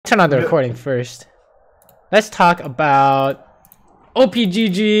turn on the recording first. Let's talk about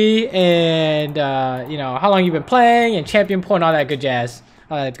OPGG and you know, how long you've been playing and champion pool and all that good jazz,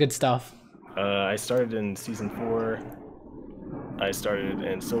 all that good stuff. I started in season 4. I started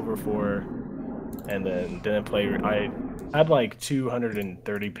in silver 4, and then didn't play. I had like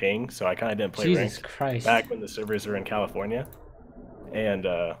 230 ping, so I kind of didn't play Jesus ranked Christ. back when the servers were in California, and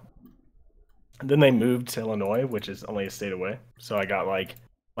then they moved to Illinois, which is only a state away. So I got like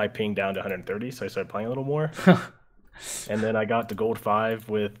my ping down to 130, so I started playing a little more. And then I got to gold 5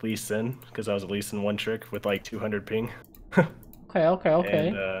 with Lee Sin because I was a Lee Sin one trick with like 200 ping.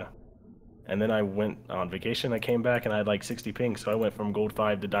 Okay. And then I went on vacation. I came back and I had like 60 ping, so I went from gold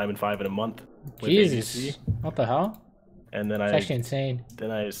 5 to diamond 5 in a month. Jesus, ABC. what the hell? And then It's actually insane.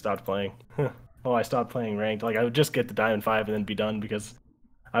 Then I stopped playing. Well, I stopped playing ranked. Like I would just get to diamond 5 and then be done because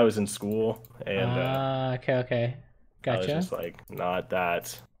I was in school and okay, gotcha. I was just like not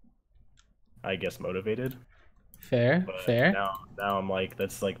that, I guess, motivated. Fair. Now I'm like,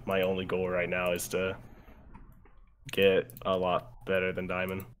 that's like my only goal right now is to get a lot better than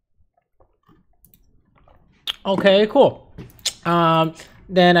diamond. Okay, cool.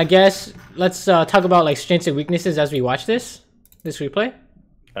 Then I guess let's talk about like strengths and weaknesses as we watch this replay.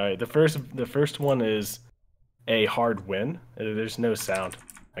 All right, the first one is a hard win. There's no sound.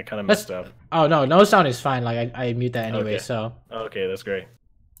 I kind of messed up. Oh no sound is fine. Like I mute that anyway. Okay. So okay, that's great.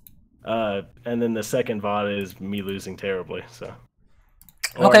 And then the second VOD is me losing terribly. So,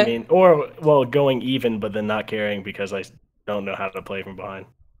 or, okay. I mean, well, going even, but then not caring because I don't know how to play from behind.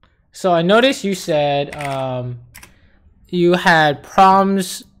 So I noticed you said you had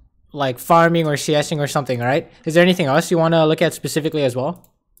problems like farming or CSing or something, right? Is there anything else you want to look at specifically as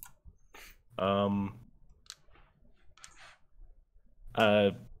well?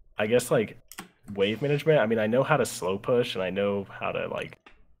 I guess like wave management. I mean, I know how to slow push and I know how to like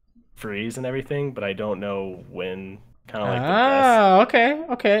freeze and everything, but I don't know when. Kind of like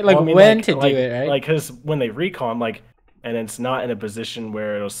okay. Like, well, I mean, when to do it, right? Like, because when they recall, I'm like, and it's not in a position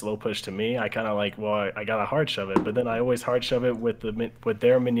where it'll slow push to me. I kind of like, well, I gotta hard shove it, but then I always hard shove it with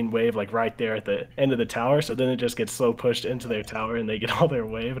their minion wave like right there at the end of the tower. So then it just gets slow pushed into their tower and they get all their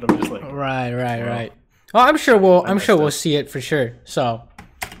wave, and I'm just like, right. Well, I'm sure we'll see it for sure. So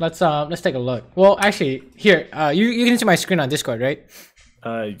let's take a look. Well, actually, here, you can see my screen on Discord, right?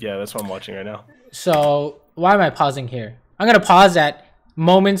 Yeah, that's what I'm watching right now. So why am I pausing here? I'm gonna pause at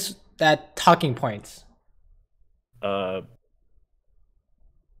moments, at talking points. I'm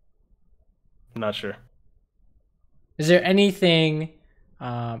not sure. Is there anything?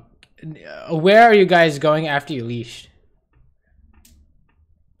 Where are you guys going after you leashed?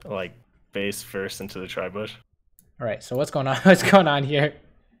 Like base first into the tri-bush. All right. So what's going on? What's going on here?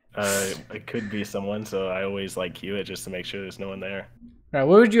 It could be someone, so I always like queue it just to make sure there's no one there. All right.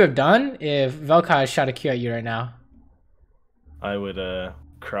 What would you have done if Velkai shot a Q at you right now? I would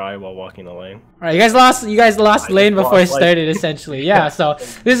cry while walking the lane. All right, you guys lost lane before it started, essentially. Yeah, so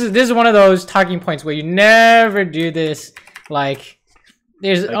this is one of those talking points where you never do this. Like,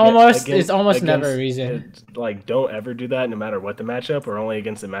 there's almost never a reason. Like, don't ever do that, no matter what the matchup, or only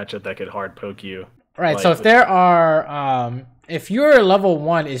against a matchup that could hard poke you. Right. Like, so if there are, if your level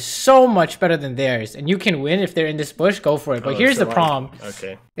 1 is so much better than theirs, and you can win if they're in this bush, go for it. But here's the problem.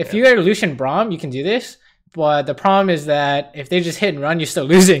 Okay. If you're Lucian Braum, you can do this. But the problem is that if they just hit and run, you're still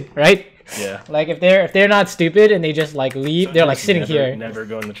losing, right? Yeah. Like if they're not stupid and they just like leave, so they're like sitting here. Never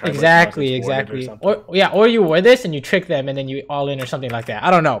go in the tri-bush. Exactly. Or you ward this and you trick them and then you all in or something like that.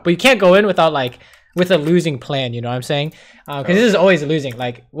 I don't know, but you can't go in without like with a losing plan. You know what I'm saying? Because this is always losing.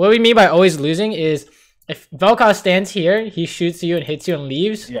 Like what we mean by always losing is if Velkai stands here, he shoots you and hits you and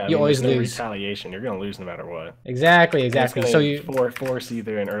leaves. Yeah, you always lose. Retaliation. You're gonna lose no matter what. Exactly. So you force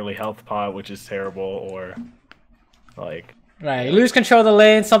either an early health pot, which is terrible, or like. Right, you lose control of the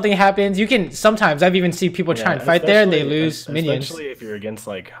lane, something happens. You can sometimes I've even seen people try and fight there and they lose minions. Especially if you're against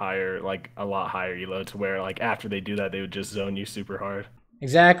like a lot higher elo, to where like after they do that they would just zone you super hard.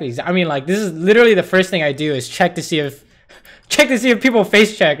 Exactly. I mean, like this is literally the first thing I do is check to see if people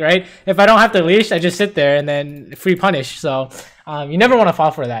face check, right? If I don't have to leash, I just sit there and then free punish. So you never want to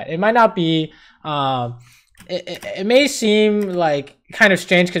fall for that. It might not be it may seem like kind of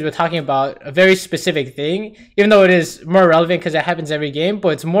strange because we're talking about a very specific thing, even though it is more relevant because it happens every game, but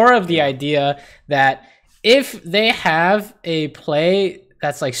it's more of the idea that if they have a play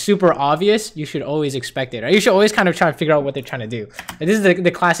that's like super obvious, you should always expect it, right? You should always kind of try and figure out what they're trying to do. And this is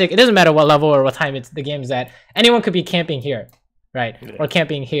the classic, it doesn't matter what level or what time it's the game is at, anyone could be camping here, right? Yeah. Or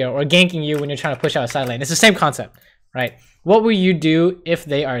camping here, or ganking you when you're trying to push out a side lane. It's the same concept, right? What will you do if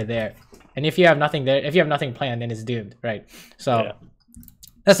they are there? And if you have nothing there, if you have nothing planned, then it's doomed, right? So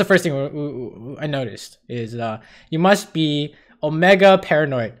That's the first thing I noticed is you must be omega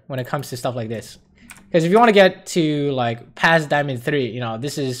paranoid when it comes to stuff like this. Because if you want to get to like past Diamond 3, you know,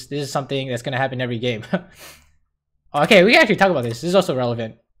 this is something that's gonna happen every game. Okay, we can actually talk about this. This is also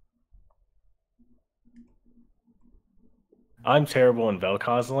relevant. I'm terrible in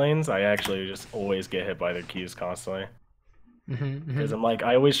Vel'Koz lanes. I actually just always get hit by their Qs constantly. Because I'm like,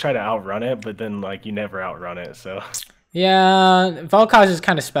 I always try to outrun it, but then like you never outrun it. So yeah, Vel'Koz is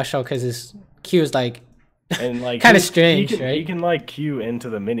kind of special because his Q is like and like kind of strange, right? He can like Q into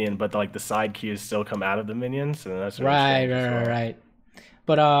the minion, but like the side Qs still come out of the minions, and that's really right.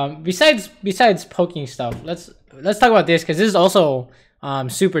 But besides poking stuff, let's talk about this because this is also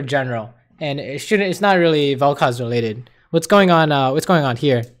super general and it's not really Vel'Koz related. What's going on? What's going on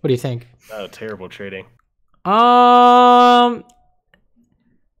here? What do you think? Oh, terrible trading.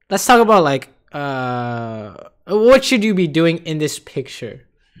 Let's talk about like what should you be doing in this picture?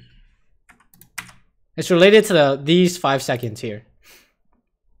 It's related to these 5 seconds here.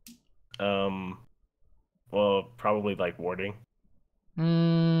 Well, probably like warding.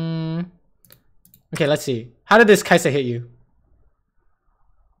 Okay, let's see. How did this Kaisa hit you?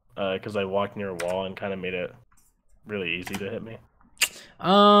 Because I walked near a wall and kind of made it really easy to hit me.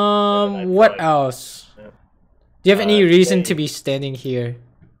 What else? Yeah. Do you have any reason to be standing here?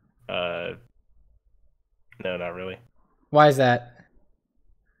 No, not really. Why is that?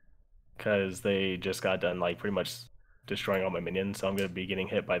 Because they just got done like pretty much destroying all my minions, so I'm gonna be getting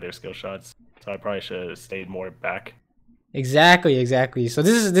hit by their skill shots. So I probably should have stayed more back. Exactly. So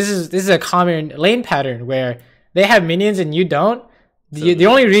this is a common lane pattern where they have minions and you don't. The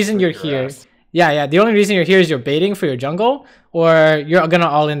only reason you're here, the only reason you're here is you're baiting for your jungle, or you're gonna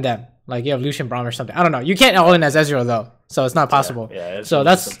all in them. Like you have Lucian Braum or something. I don't know. You can't all in as Ezreal though, so it's not possible. Yeah, so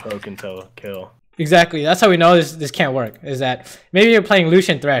that's a poke until kill. Exactly. That's how we know this can't work. Is that maybe you're playing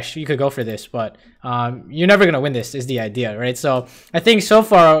Lucian Thresh, you could go for this, but you're never gonna win this. Is the idea, right? So I think so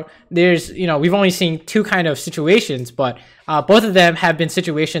far there's we've only seen two kind of situations, but both of them have been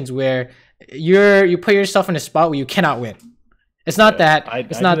situations where you put yourself in a spot where you cannot win. It's not that.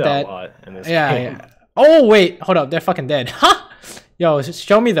 It's not that. A lot in this game. Yeah. Oh wait, hold up. They're fucking dead. Huh? Yo,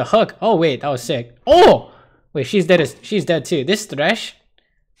 show me the hook. Oh wait, that was sick. Oh wait, she's dead. She's dead too. This Thresh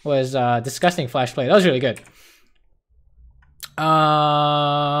was disgusting flash play. That was really good.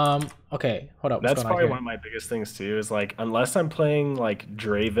 Okay, hold up. That's probably one of my biggest things too. Is like unless I'm playing like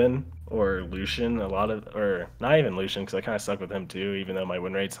Draven or Lucian, or not even Lucian because I kind of suck with him too, even though my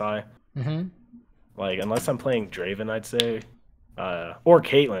win rate's high. Like unless I'm playing Draven, I'd say, or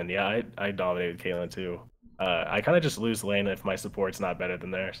Caitlyn. Yeah, I dominated Caitlyn too. I kind of just lose lane if my support's not better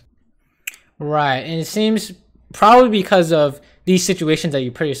than theirs. Right, and it seems probably because of these situations that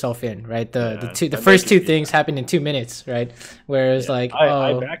you put yourself in, right? The first two things happened in 2 minutes, right? Whereas like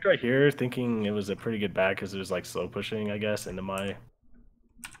I backed right here thinking it was a pretty good back because it was like slow pushing, I guess, into my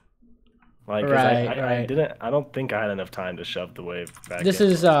like. I don't think I had enough time to shove the wave back. This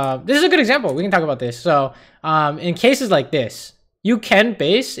is a good example. We can talk about this. So in cases like this, you can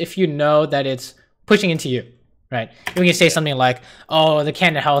base if you know that it's pushing into you. Right, we can say something like, "Oh, the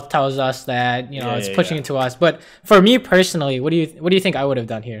cannon health tells us that it's pushing into us." But for me personally, what do you think I would have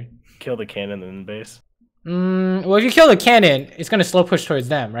done here? Kill the cannon and then base. Well, if you kill the cannon, it's gonna slow push towards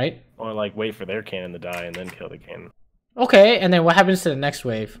them, right? Or like wait for their cannon to die and then kill the cannon. Okay, and then what happens to the next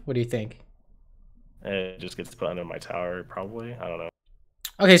wave? What do you think? It just gets put under my tower, probably. I don't know.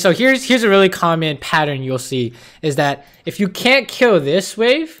 Okay, so here's a really common pattern you'll see is that if you can't kill this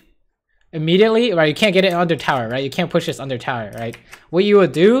wave immediately, right? You can't get it under tower, right? You can't push this under tower, right? What you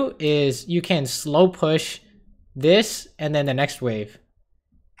would do is you can slow push this and then the next wave.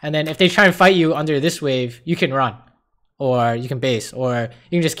 And then if they try and fight you under this wave, you can run. Or you can base, or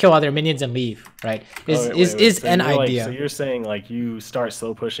you can just kill other minions and leave, right? Is an idea. So you're saying like you start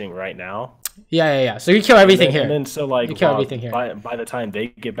slow pushing right now? Yeah. So you kill everything here. And then so like you kill everything here. By the time they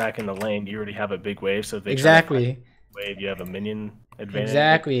get back in the lane, you already have a big wave. So if they wave, you have a minion advantage.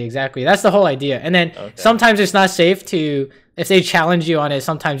 Exactly. That's the whole idea. And then sometimes it's not safe to, if they challenge you on it,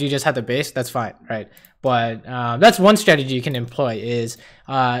 sometimes you just have to base. That's fine, right? But that's one strategy you can employ is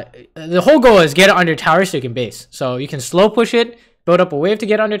the whole goal is get it under tower so you can base. So you can slow push it, build up a wave to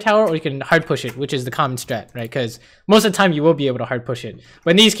get under tower, or you can hard push it, which is the common strat, right? Because most of the time you will be able to hard push it.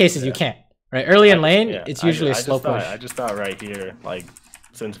 But in these cases you can't, right? Early in lane, it's usually a slow push. I just thought right here, like,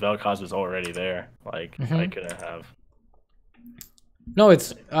 since Vel'Koz was already there, like I couldn't have. No,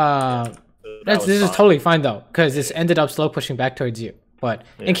 it's this is totally fine though, because it's ended up slow pushing back towards you. But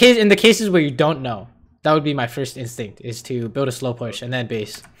in the cases where you don't know, that would be my first instinct is to build a slow push and then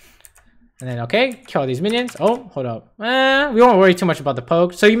base. And then, okay, kill all these minions. Oh, hold up. We won't worry too much about the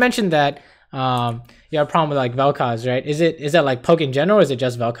poke. So you mentioned that you have a problem with like Vel'Koz, right? Is that like poke in general, or is it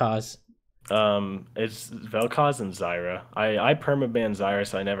just Vel'Koz? It's Vel'Koz and Zyra. I permaban Zyra,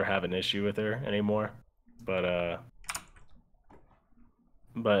 so I never have an issue with her anymore. But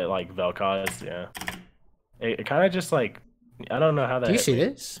like Vel'Koz, yeah. It kind of just like, I don't know how that. Do you see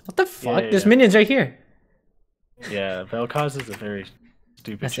this? What the fuck? Yeah, This minion's right here. Yeah, Vel'Koz is a very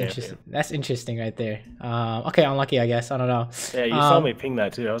stupid champion. Interesting. That's interesting right there. Okay, unlucky, I guess. I don't know. Yeah, you saw me ping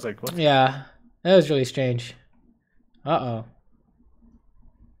that too. I was like, what? Yeah, that was really strange. Uh-oh.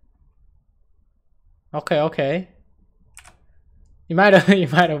 Okay. You might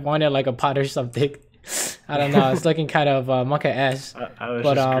have wanted like a pot or something. I don't know. It's looking kind of Monka-esque. I was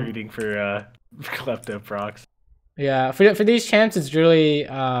just greeting for Klepto procs. Yeah, for these champs, it's really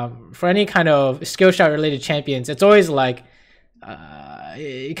for any kind of skill shot related champions, it's always like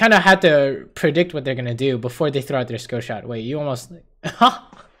you kind of have to predict what they're gonna do before they throw out their skill shot. Wait, you almost. It's alright.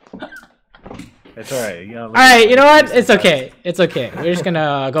 All right, you know what? It's okay. It's okay. We're just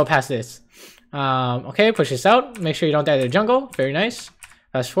gonna go past this. Okay, push this out. Make sure you don't die to the jungle. Very nice.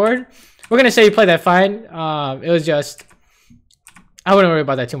 Fast forward. We're gonna say you played that fine. It was just. I wouldn't worry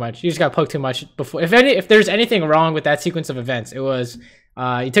about that too much. You just got poked too much before. If there's anything wrong with that sequence of events, it was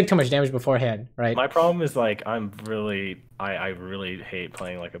you took too much damage beforehand, right? My problem is like I really hate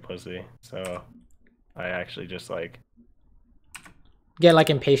playing like a pussy, so I actually just like get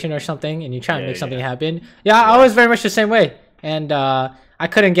like impatient or something, and you try and make something happen. Yeah, I was very much the same way, and I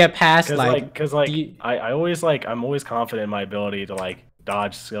couldn't get past because I'm always confident in my ability to like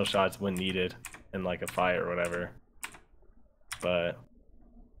dodge skill shots when needed in like a fight or whatever. But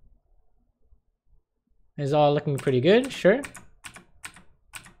it's all looking pretty good, sure.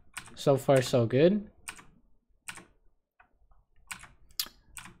 So far, so good.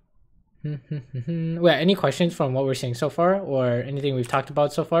 Wait, any questions from what we're seeing so far, or anything we've talked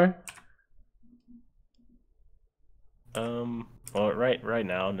about so far? Well, right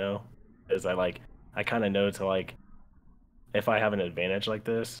now, no, because I kind of know to like if I have an advantage like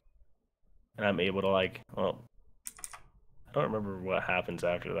this, and I'm able to like I don't remember what happens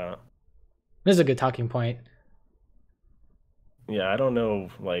after that. This is a good talking point. Yeah, I don't know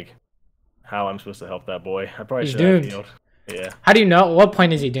like how I'm supposed to help that boy. I probably He's should doomed. have healed. Yeah. How do you know? What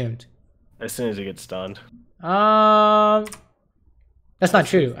point is he doomed? As soon as he gets stunned. That's not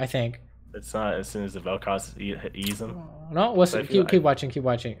true. I think. It's not as soon as the Vel'Koz ease him. No, keep watching. Keep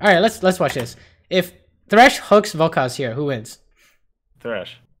watching. All right, let's watch this. If Thresh hooks Vel'Koz here, who wins?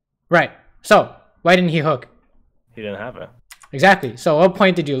 Thresh. Right. So why didn't he hook? He didn't have it. Exactly. So what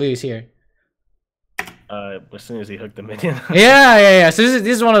point did you lose here? As soon as he hooked the minion. Yeah. So this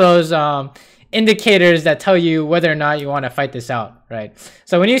is one of those indicators that tell you whether or not you want to fight this out, right?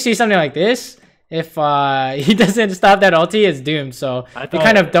 So when you see something like this, if he doesn't stop that ulti, it's doomed. So you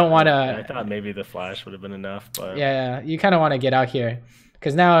kind of don't want to. I thought maybe the flash would have been enough, but yeah, you kind of want to get out here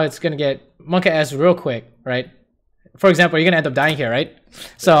because now it's gonna get Monka-esque real quick, right? For example, you're gonna end up dying here, right?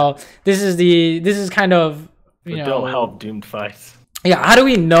 So this is kind of don't help doomed fights. Yeah, how do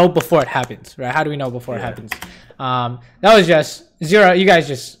we know before it happens, right? How do we know before it happens? That was just zero. You guys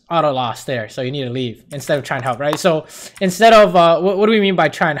just auto lost there, so you need to leave instead of try and help, right? So instead of what do we mean by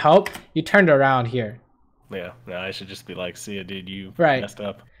try and help? You turned around here. Yeah, I should just be like, see ya, dude, you messed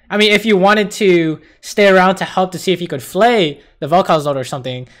up. I mean, if you wanted to stay around to help to see if you could flay the Vel'Koz Lord or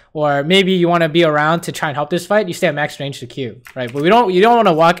something, or maybe you want to be around to try and help this fight, you stay at max range to Q, right? But you don't want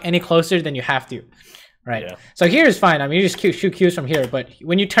to walk any closer than you have to. Right. Yeah. So here is fine. I mean, you just shoot Qs from here, but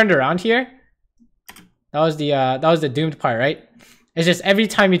when you turned around here, that was the doomed part, right? It's just every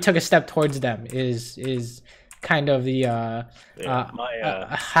time you took a step towards them is kind of the a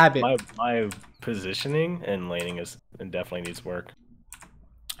habit. My positioning and laning definitely needs work.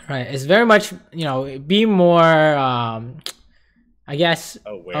 Right. It's very much be more I guess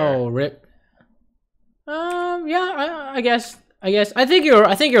aware. Oh rip. Yeah. I think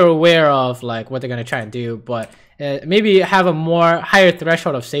you're aware of like what they're gonna try and do, but maybe have a higher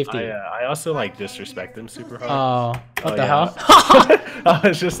threshold of safety. I also like disrespect them super hard. Oh, what the hell? I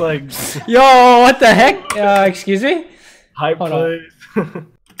was just like, yo, what the heck? Excuse me. Hype plays.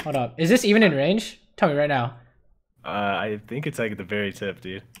 Hold up. Is this even in range? Tell me right now. I think it's like at the very tip,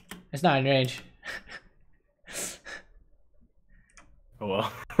 dude. It's not in range. Oh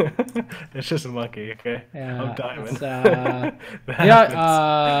well, it's just a monkey, okay? Yeah, I'm diamond.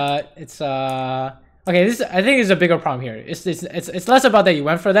 It's okay. I think is a bigger problem here. It's less about that you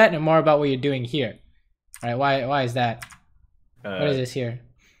went for that and more about what you're doing here. All right, why is that? What is this here?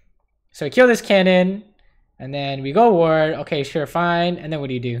 So we kill this cannon, and then we go ward. Okay, sure, fine. And then what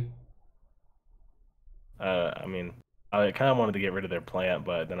do you do? I mean, I kind of wanted to get rid of their plant,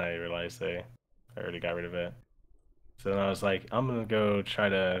 but then I realized they already got rid of it. So then I was like, I'm gonna go try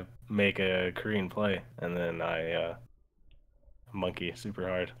to make a Korean play, and then I monkey super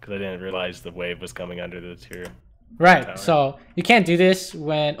hard because I didn't realize the wave was coming under the tier. Right. Tower. So you can't do this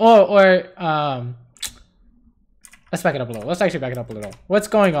when or let's back it up a little. Let's actually back it up a little. What's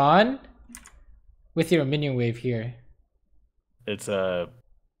going on with your minion wave here? It's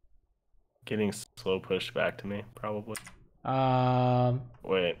getting slow pushed back to me probably.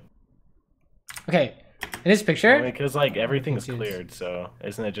 Wait. Okay. In this picture, because like everything's cleared, so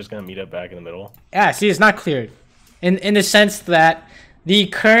isn't it just gonna meet up back in the middle? Yeah. See, it's not cleared, in the sense that the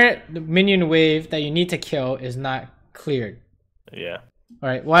current minion wave that you need to kill is not cleared. Yeah. All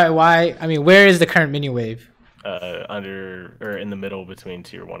right. Why? I mean, where is the current minion wave? Under or in the middle between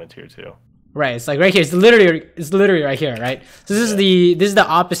tier 1 and tier 2. Right, it's like right here. It's literally right here, right? So this is the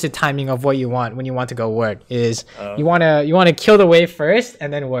opposite timing of what you want when you want to go word. Is you wanna kill the wave first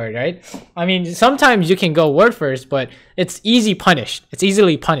and then word, right? I mean, sometimes you can go word first, but it's easily punished. It's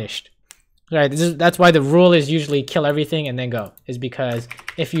easily punished, right? That's why the rule is usually kill everything and then go. Is because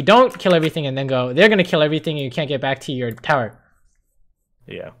if you don't kill everything and then go, they're gonna kill everything and you can't get back to your tower.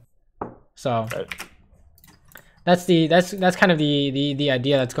 Yeah. So. That's kind of the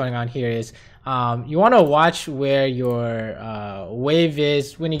idea that's going on here is you want to watch where your wave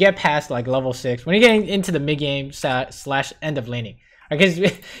is when you get past like level 6, when you're getting into the mid game / end of laning. Because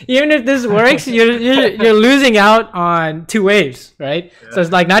even if this works, you're losing out on 2 waves, right? Yeah. So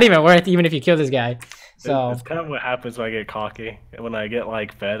it's like not even worth even if you kill this guy. So it's kind of what happens when I get cocky. When I get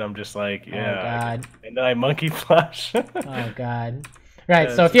like fed, I'm just like, yeah. Oh god. And then I monkey flash. Oh god. Right.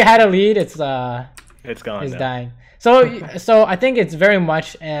 Yeah, so if you had a lead, it's gone. It's dying. So I think it's very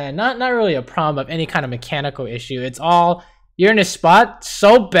much not really a problem of any kind of mechanical issue. It's all you're in a spot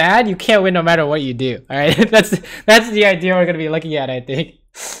so bad you can't win no matter what you do. All right, that's the idea we're gonna be looking at, I think.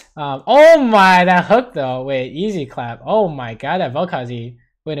 Oh my, that hook though. Wait, easy clap. Oh my god, that Vel'Koz.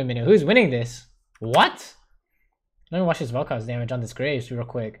 Wait a minute, who's winning this? What? Let me watch this Vel'Koz damage on this Graves real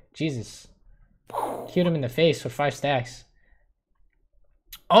quick. Jesus, hit him in the face for 5 stacks.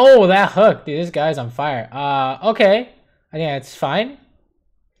 Oh, that hook, dude! This guy's on fire. Okay, I think that's fine.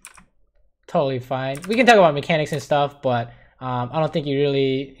 Totally fine. We can talk about mechanics and stuff, but I don't think you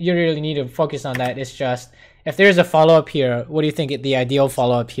really need to focus on that. It's just if there's a follow up here, what do you think the ideal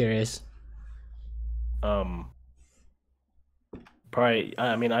follow up here is? Probably.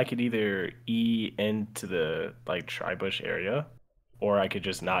 I mean, I could either E into the like tri-bush area, or I could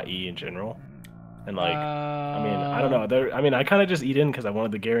just not E in general. And like, I mean, I don't know. I mean, I kind of just eat in because I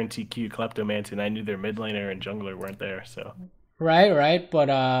wanted the guarantee Q Kleptomancy, and I knew their mid laner and jungler weren't there. So. Right. But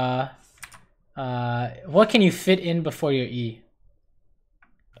what can you fit in before your E?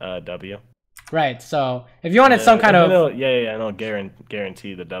 W. Right. So if you wanted some kind of I know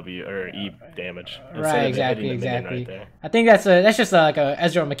guarantee the W or E damage. Right. Exactly. Right, I think that's just like a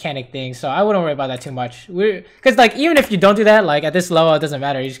Ezreal mechanic thing. So I wouldn't worry about that too much. Because like even if you don't do that, like at this level, it doesn't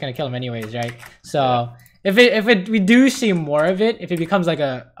matter. You're just gonna kill him anyways, right? So if we do see more of it, if it becomes like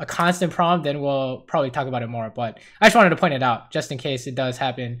a constant problem, then we'll probably talk about it more. But I just wanted to point it out just in case it does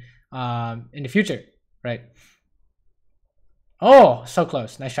happen in the future, right? Oh, so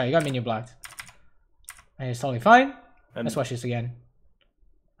close. Nice try. You got minion blocked. And it's totally fine. Let's watch this again.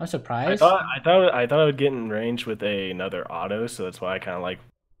 I'm surprised. I thought I would get in range with another auto, so that's why I kind of like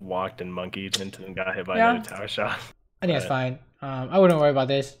walked and monkeyed into and got hit by another tower shot. I think that's fine. I wouldn't worry about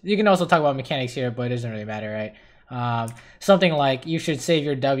this. You can also talk about mechanics here, but it doesn't really matter, right? Something like you should save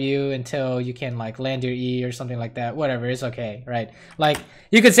your W until you can like land your E or something like that. Whatever, it's okay, right? Like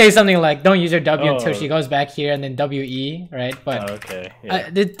you could say something like don't use your W until she goes back here and then WE, right? But okay,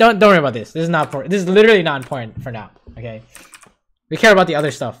 don't worry about this. This is not important. This is literally not important for now. Okay, we care about the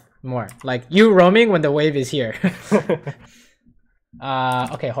other stuff more, like you roaming when the wave is here.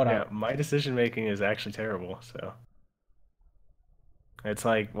 Okay, hold on. Yeah, my decision making is actually terrible. So it's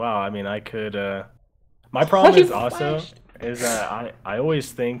like wow. I mean, I could. My problem is also is that I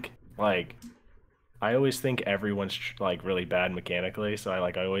always think like everyone's like really bad mechanically, so I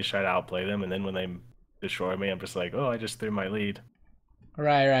always try to outplay them, and then when they destroy me, I'm just like, oh, I just threw my lead.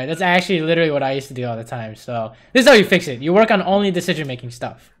 Right. That's actually literally what I used to do all the time. So this is how you fix it. You work on only decision making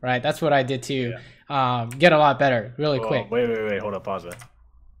stuff, right? That's what I did to get a lot better really quick. Wait, hold up, pause it.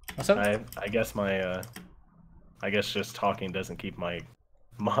 What's up? I guess my I guess just talking doesn't keep my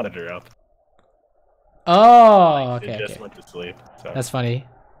monitor up. Oh, okay. It just went to sleep. So. That's funny.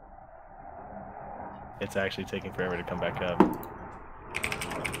 It's actually taking forever to come back up.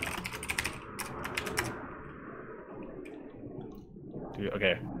 Dude,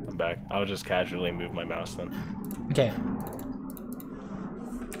 okay, I'm back. I'll just casually move my mouse then. Okay.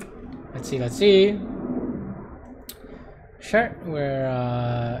 Let's see. Let's see. Sure.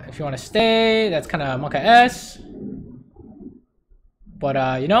 We're if you want to stay, that's kind of Monka S.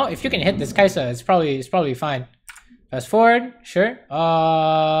 But you know, if you can hit this Kai'Sa, it's probably fine. Fast forward. Sure.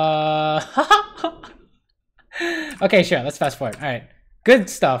 Okay, sure. Let's fast forward. All right. Good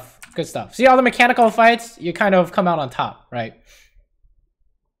stuff. Good stuff. See all the mechanical fights? You kind of come out on top, right?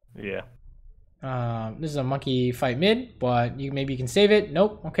 Yeah. This is a monkey fight mid, but maybe you can save it.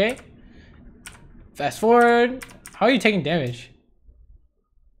 Nope. Okay. Fast forward. How are you taking damage?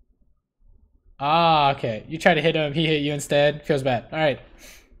 Ah, okay. You try to hit him, he hit you instead. Feels bad. All right.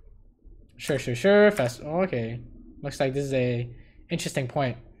 Sure. Fast. Oh, okay. Looks like this is a interesting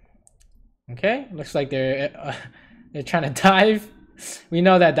point. Okay. Looks like they're trying to dive. We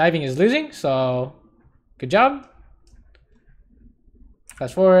know that diving is losing, so good job.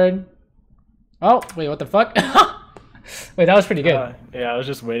 Fast forward. Oh, wait, what the fuck? Wait, that was pretty good. Yeah, I was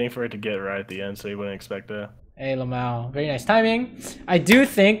just waiting for it to get right at the end, so you wouldn't expect that. Hey, Lamau. Very nice timing. I do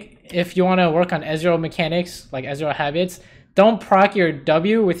think if you want to work on Ezreal mechanics, like Ezreal habits, don't proc your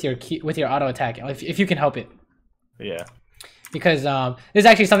W with your auto attack if you can help it. Yeah. Because this is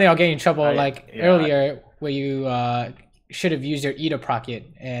actually something I'll get you in trouble earlier where you should have used your E to proc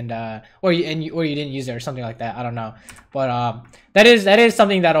it and or you didn't use it or something like that. I don't know. But that is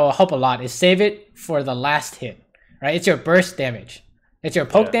something that'll help a lot, is save it for the last hit. Right? It's your burst damage. It's your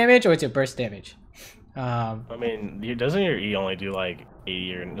poke damage or it's your burst damage. I mean, doesn't your E only do like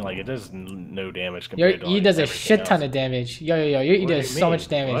 80 or like it does no damage compared to your E does a shit ton of damage. Your E does so much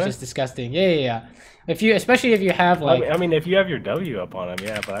damage. It's disgusting. Yeah. Especially if you have like. I mean, if you have your W up on him,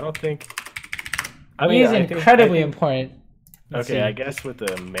 yeah, but I don't think. I mean, E is incredibly important. Okay, I guess with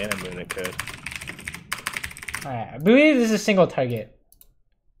the mana moon it could. Alright, I believe this is single target.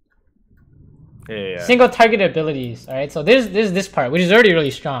 Yeah. Single target abilities. Alright, so there's this part, which is already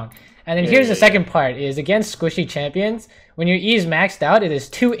really strong. And then here's the second part, is against squishy champions, when your E is maxed out, it is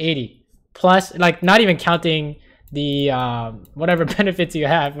 280. Plus, like, not even counting the whatever benefits you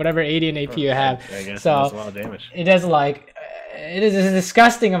have, whatever 80 and AP you have. I guess so that's a lot of damage. It does like, it is a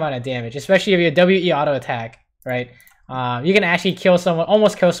disgusting amount of damage, especially if you have WE auto attack, right? You can actually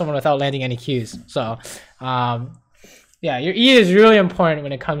almost kill someone without landing any Qs. So, yeah, your E is really important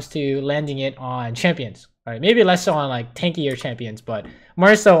when it comes to landing it on champions. Right? Maybe less so on like tankier champions, but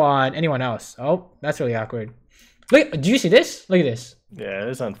more so on anyone else. Oh, that's really awkward. Look, do you see this? Look at this. Yeah, it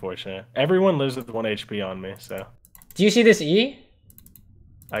is unfortunate. Everyone lives with 1 HP on me, so. Do you see this E?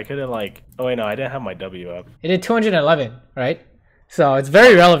 I could have like. Oh wait, no, I didn't have my W up. It did 211, right? So it's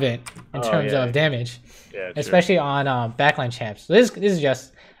very relevant in terms of damage. Yeah, especially on backline champs. So this is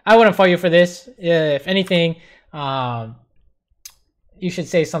just, I wouldn't fault you for this. If anything, you should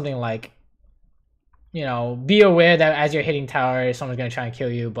say something like, you know, be aware that as you're hitting tower, someone's gonna try and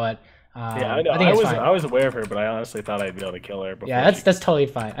kill you. But yeah, I know. I was aware of her, but I honestly thought I'd be able to kill her. Yeah, that's totally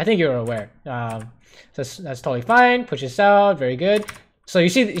fine. I think you're aware. So that's totally fine. Push this out. Very good. So you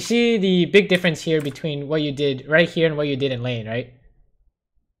see the big difference here between what you did right here and what you did in lane, right?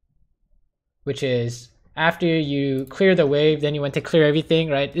 Which is after you clear the wave, then you went to clear everything,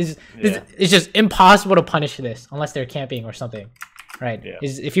 right? It's just impossible to punish this unless they're camping or something, right? Yeah.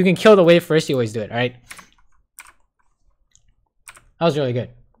 If you can kill the wave first, you always do it, all right? That was really good.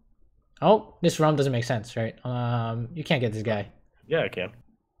 Oh, this realm doesn't make sense, right? You can't get this guy. Yeah, I can.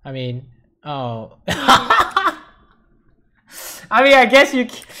 I mean, oh. I mean, I guess you.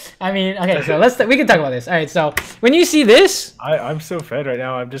 I mean, okay. So we can talk about this. All right. So when you see this, I'm so fed right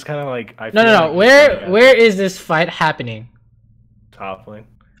now. I'm just kind of like. No. Where is this fight happening? Top lane.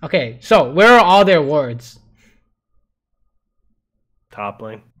 Okay. So where are all their wards? Top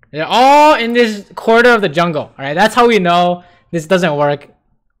lane. They're all in this quarter of the jungle. All right. That's how we know this doesn't work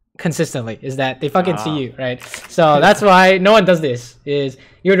consistently. Is that they fucking see you, right? So that's why no one does this. Is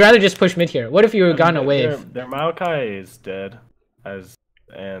you would rather just push mid here. What if you were gotten a wave? Their Maokai is dead.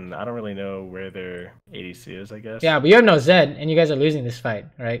 And I don't really know where their ADC is, I guess. Yeah, but you have no Zed, and you guys are losing this fight,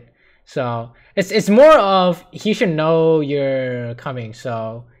 right? So it's more of he should know you're coming,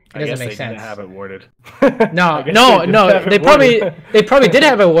 so it doesn't make sense. Didn't have it warded. No. They probably did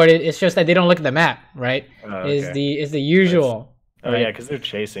have it warded. It's just that they don't look at the map, right? Okay. Is the usual. Oh right? Yeah, because they're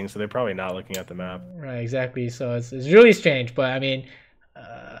chasing, so they're probably not looking at the map. Right, exactly. So it's really strange, but I mean.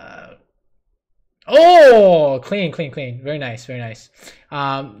 Oh, clean. Very nice.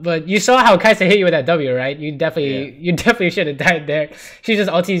 But you saw how Kai'Sa hit you with that W, right? You definitely should have died there. She just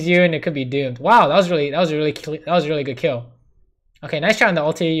ultis you and it could be doomed. Wow, that was a really good kill. Okay, nice shot on the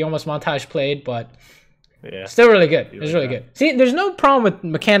ulti. You almost montage played, but Yeah. Still really good. It's really good. See, there's no problem with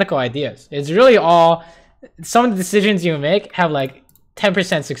mechanical ideas. It's really all some of the decisions you make have like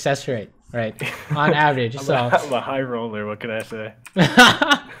 10% success rate, right? On average. I'm a high roller. What can I say?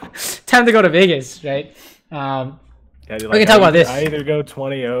 Time to go to Vegas, right? Yeah, we can talk about this. I either go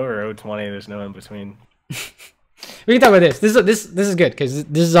 20-0 or 0-20. There's no in between. We can talk about this. This is good because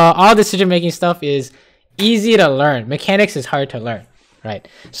this is all decision making stuff is easy to learn. Mechanics is hard to learn. Right.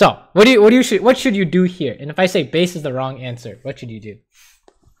 So what should you do here? And if I say base is the wrong answer, what should you do?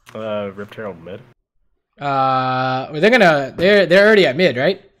 Rift Herald mid. They're already at mid,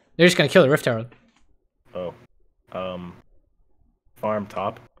 right? They're just gonna kill the Rift Herald. Oh. Farm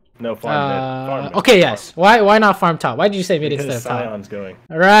top. No, farm mid. Farm mid. Okay, yes. Why not farm top? Why did you say mid instead of top? Sion's going.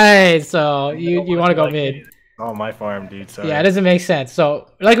 Right. So you want to go mid. Oh, my farm, dude. Sorry. Yeah, it doesn't make sense. So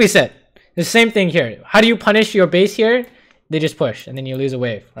like we said, the same thing here. How do you punish your base here? They just push, and then you lose a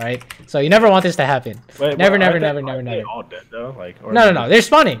wave, right? So you never want this to happen. Never. All dead though, like. No. They're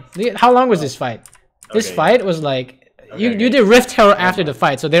spawning. How long was this fight? This fight was like you did Rift Herald after the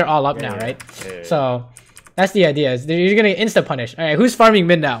fight, so they're all up now, right? Yeah. So that's the idea. Is you're gonna insta punish. All right, who's farming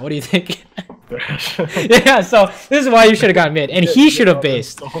mid now? What do you think? Yeah. So this is why you should have gone mid, and he should have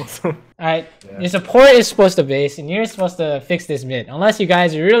based. All right. Your support is supposed to base, and you're supposed to fix this mid. Unless you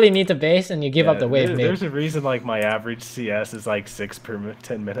guys really need to base and you give up the wave mid. There's a reason like my average CS is like 6 per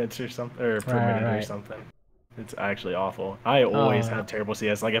 10 minutes or something, or per minute or something. It's actually awful. I always have terrible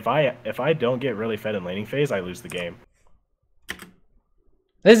CS. Like if I don't get really fed in laning phase, I lose the game.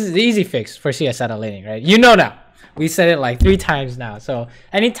 This is the easy fix for CS out of laning, right? You know now. We said it like 3 times now. So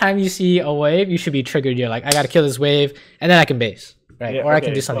anytime you see a wave, you should be triggered. You're like, I gotta kill this wave, and then I can base. Right, or I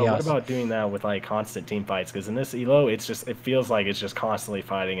can do something else. What about doing that with like constant team fights? Because in this elo, it feels like it's just constantly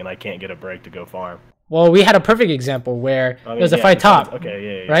fighting, and I can't get a break to go farm. Well, we had a perfect example where there's a fight top.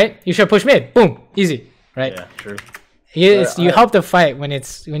 Okay, yeah. Right? You should push mid. Boom, easy. Right? Yeah, true. You help the fight when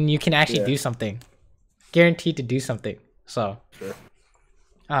you can actually do something, guaranteed to do something. So. Sure.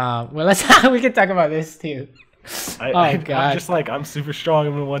 Well, we can talk about this too. God. I'm just like, I'm super strong.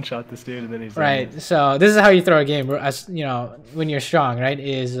 I'm gonna one shot this dude, and then he's right. So this is how you throw a game. As you know, when you're strong, right?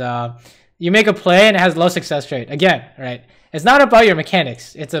 Is you make a play and it has low success rate. Again, right? It's not about your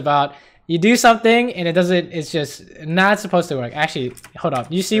mechanics. It's about you do something and it doesn't. It's just not supposed to work. Actually, hold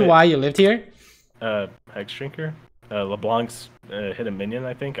up. You see why you lived here? Hex Shrinker. LeBlanc's hit a minion.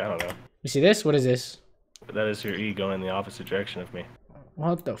 I think. I don't know. You see this? What is this? That is your E going in the opposite direction of me.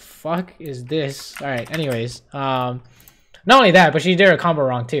 What the fuck is this? All right. Anyways, not only that, but she did her combo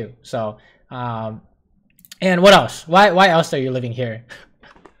wrong too. So, and what else? Why else are you living here?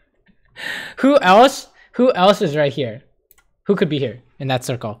 Who else is right here? Who could be here in that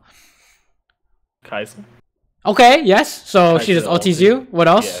circle? Kjeldsen. Okay. Yes. So she just ultis you. What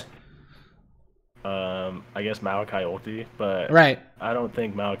else? Yeah. I guess Maokai ulti, but right. I don't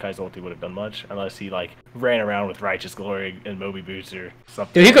think Maokai's ulti would have done much unless he like ran around with Righteous Glory and Moby Boots or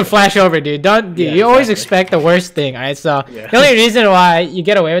something. Dude, he could flash over, dude. You always expect the worst thing, alright? So the only reason why you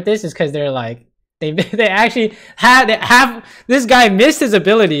get away with this is because they're like they actually have this guy missed his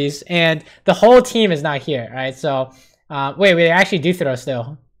abilities and the whole team is not here, alright? So wait, they actually do throw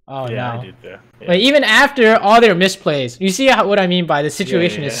still. Oh yeah, no. I did there. Yeah. But even after all their misplays, you see what I mean by the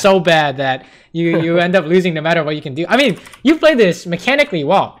situation is so bad that you end up losing no matter what you can do. I mean, you play this mechanically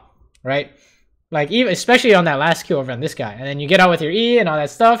well, right? Like even especially on that last kill over on this guy, and then you get out with your E and all that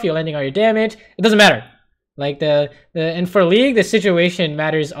stuff. You're landing all your damage. It doesn't matter. Like and for League, the situation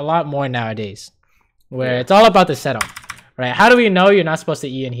matters a lot more nowadays, where it's all about the setup, right? How do we know you're not supposed to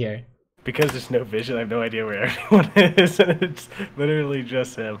E in here? Because there's no vision, I have no idea where everyone is, and it's literally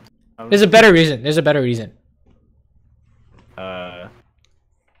just him. There's a better reason.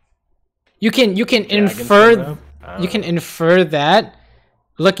 You can infer that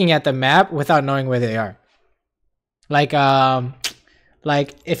looking at the map without knowing where they are. Like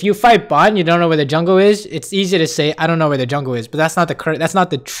if you fight bot and you don't know where the jungle is, it's easy to say I don't know where the jungle is, but that's not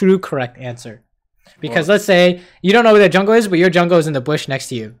the true correct answer. Because let's say you don't know where the jungle is, but your jungle is in the bush next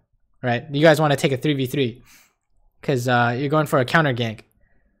to you. Right, you guys want to take a 3v3 because you're going for a counter gank.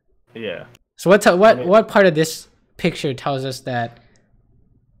 Yeah. So what part of this picture tells us that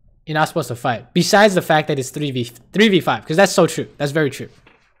you're not supposed to fight? Besides the fact that it's 3v5, because that's so true. That's very true.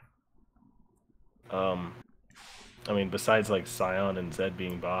 I mean, besides like Sion and Zed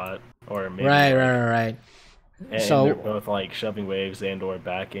being bot, or maybe right. And so they're both like shoving waves and/or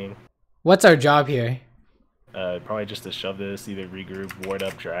backing. What's our job here? Probably just to shove this, either regroup, ward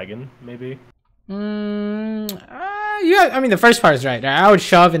up dragon, maybe. Yeah, I mean the first part is right. I would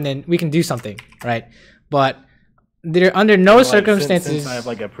shove and then we can do something, right? But there under no Like, circumstances. since I have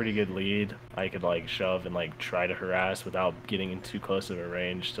like a pretty good lead, I could like shove and like try to harass without getting in too close of a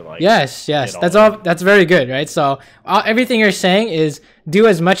range to like. Yes, that's all. That's very good, right? So everything you're saying is do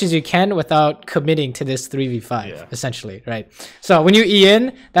as much as you can without committing to this 3v5, essentially, right? So when you E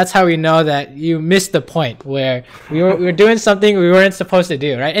in, that's how we know that you missed the point where we were doing something we weren't supposed to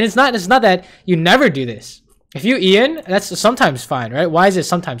do, right? And it's not that you never do this. If you E in, that's sometimes fine, right? Why is it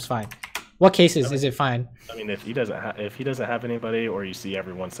sometimes fine? What cases is it fine? I mean, if he doesn't have anybody, or you see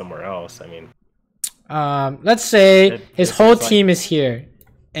everyone somewhere else, I mean. Let's say his whole team is here,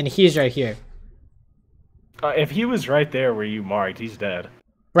 and he's right here. If he was right there where you marked, he's dead.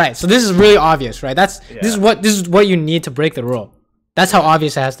 Right. So this is really obvious, right? This is what you need to break the rule. That's how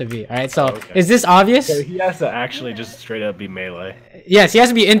obvious it has to be. All right. So is this obvious? So he has to actually just straight up be melee. Yes, he has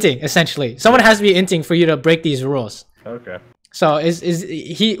to be inting essentially. Someone has to be inting for you to break these rules. Okay. So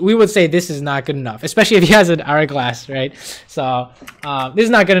we would say this is not good enough, especially if he has an hourglass, right? So this is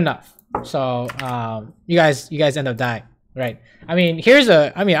not good enough. So you guys end up dying, right? I mean,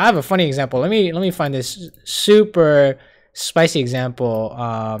 I have a funny example. Let me find this super spicy example.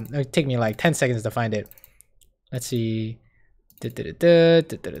 It'll take me like 10 seconds to find it. Let's see.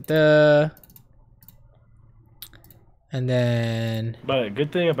 And then. But a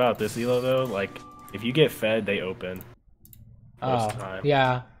good thing about this elo though, like if you get fed, they open. Oh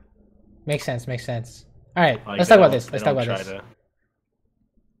yeah, makes sense. All right, like, let's talk about this.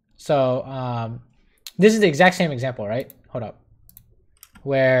 So this is the exact same example, right? Hold up.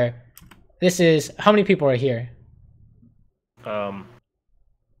 Where this is how many people are here?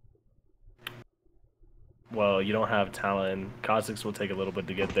 Well, you don't have talent. Kha'Zix will take a little bit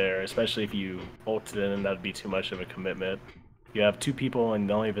to get there, especially if you ulted in. That'd be too much of a commitment. You have 2 people, and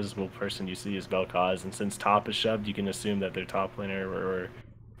the only visible person you see is Vel'Koz, and since top is shoved, you can assume that their top laner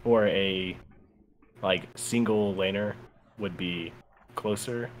or a like single laner would be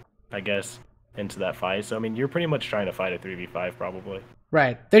closer, I guess, into that fight. So I mean, you're pretty much trying to fight a 3v5 probably.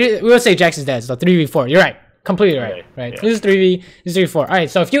 Right. We would say Jax is dead, so 3v4. You're right. Completely right. Right. Yeah. This is 3v. This is 3v4. All right.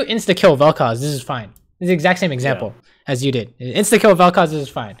 So if you insta kill Vel'Koz, this is fine. This is the exact same example as you did. Insta kill Vel'Koz, this is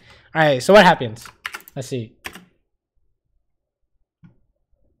fine. All right. So what happens? Let's see.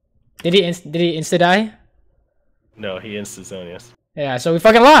 Did he insta die? No, he insta Zonius. Yeah, so we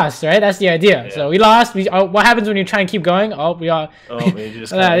fucking lost, right? That's the idea. Yeah. So we lost. What happens when you try and keep going? Oh, we all.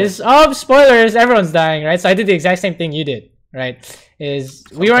 Spoilers! Everyone's dying, right? So I did the exact same thing you did, right?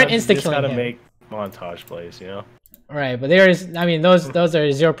 We weren't insta killing him. You just gotta make montage plays, you know. Right, but those are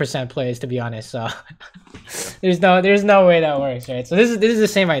 0% plays, to be honest. So there's no way that works, right? So this is the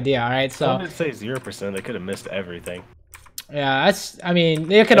same idea, all right? So I didn't say 0%. They could have missed everything. Yeah,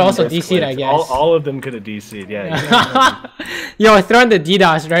 they could also DC it, I guess. All of them could have DC'd, yeah. Yo, throwing the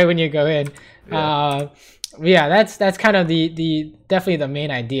DDoS right when you go in. Yeah. That's kind of definitely the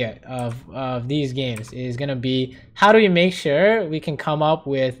main idea of these games is gonna be how do we make sure we can come up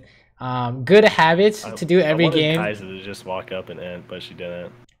with good habits to do every game. I wanted Kaiser to just walk up and end, but she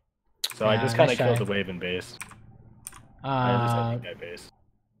didn't. So I just kind of killed the wave and base. I just had guy base.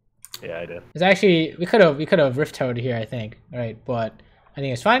 Yeah, I did. It's actually we could have Rift Herald here, I think, right? But I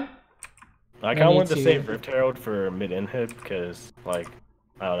think it's fine. I kind of wanted to save Rift Herald for mid inhib because, like,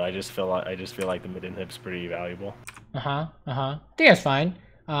 I don't know. I just feel like the mid inhib's pretty valuable. I think that's fine.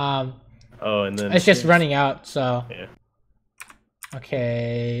 And then it's just running out, so. Yeah.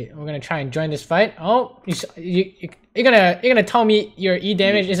 Okay, we're gonna try and join this fight. Oh, you're gonna tell me your E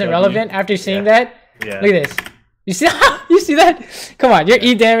damage isn't relevant after seeing that? Yeah. Look at this. You see that? You see that? Come on, your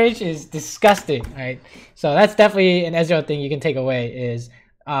E damage is disgusting. All right, so that's definitely an Ezreal thing you can take away is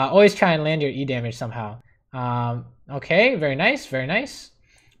always try and land your E damage somehow. Okay, very nice.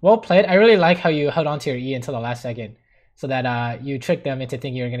 Well played. I really like how you held on to your E until the last second, so that you tricked them into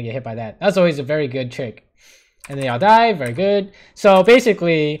thinking you were gonna get hit by that. That's always a very good trick. And they all die. Very good. So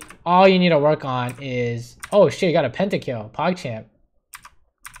basically, all you need to work on is oh shit, you got a pentakill, PogChamp.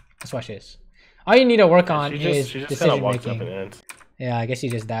 Let's watch this. All you need to work on is decision making. Yeah, I guess he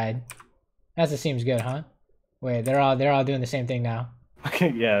just died. That seems good, huh? Wait, they're all doing the same thing now.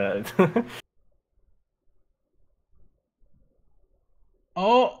 Okay, yeah.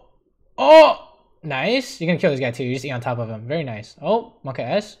 Oh, nice. You can kill this guy too. You just eat on top of him. Very nice. Oh, Monkey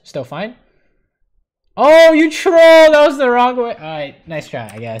S, still fine. Oh, you troll! That was the wrong way. All right, nice try,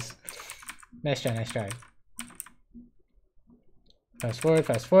 I guess. Nice try. Fast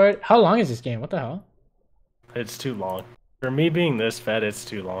forward. How long is this game? What the hell? It's too long. For me being this fed, it's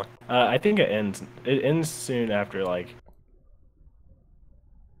too long. I think it ends. It ends soon after like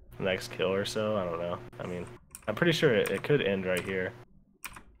the next kill or so. I don't know. I mean, I'm pretty sure it could end right here.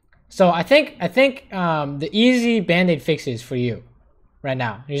 So I think the easy band-aid fixes for you right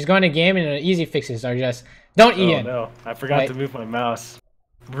now. You're just going to game, and the easy fixes are just don't Oh EN. no, I forgot to move my mouse.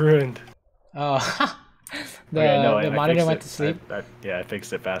 Ruined. Oh, the monitor went to sleep. Yeah, I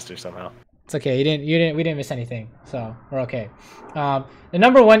fixed it faster somehow. It's okay. We didn't miss anything, so we're okay. The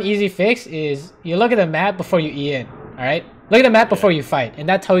number one easy fix is you look at the map before you EN. All right, look at the map before you fight, and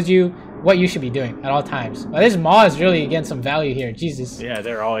that tells you what you should be doing at all times. Well, this Maw is really getting some value here. Jesus. Yeah,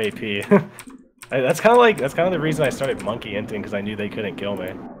 they're all AP. That's kind of the reason I started monkey inting, because I knew they couldn't kill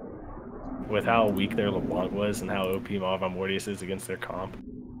me. With how weak their LeBlanc was and how OP Maw Mortius is against their comp.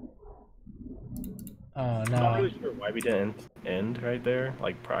 Oh I'm no. not really sure why we didn't end right there,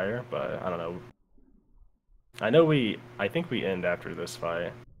 like prior, but I don't know. I think we end after this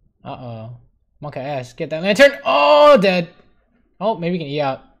fight. Uh-oh. Monkey ass, get that lantern. Oh, dead. Oh, maybe we can E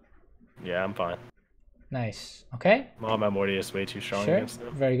out. Yeah, I'm fine. Nice. Okay. Maw Mortius way too strong Sure. against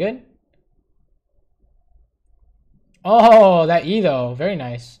them. Very good. Oh, that E though. Very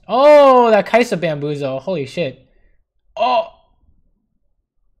nice. Oh, that Kaisa Bamboozle. Holy shit. Oh.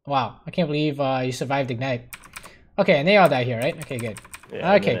 Wow. I can't believe you survived Ignite. Okay, and they all die here, right? Okay, good.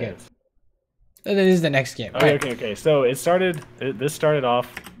 Yeah, okay, good. This is the next game. Okay, right. Okay. So this started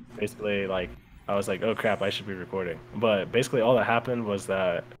off basically like I was like, oh crap, I should be recording. But basically all that happened was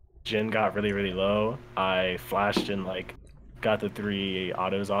that Jin got really, really low. I flashed and like got the 3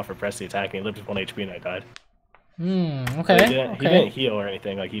 autos off or pressed the attack, and he lived with 1 HP, and I died. Okay. He didn't heal or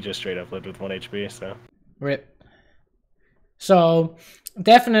anything. Like he just straight up lived with 1 HP. So. Rip. So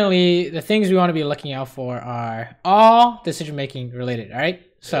definitely the things we want to be looking out for are all decision making related. All right.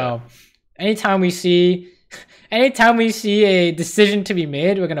 So anytime we see a decision to be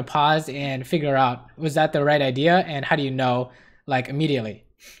made, we're gonna pause and figure out, was that the right idea, and how do you know, like, immediately,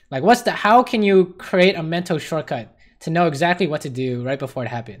 like how can you create a mental shortcut to know exactly what to do right before it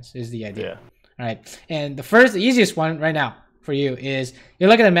happens is the idea. All right. And the easiest one right now for you is you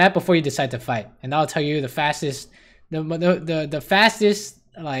look at the map before you decide to fight, and that'll tell you the fastest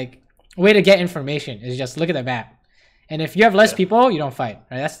like way to get information is just look at the map. And if you have less people, you don't fight.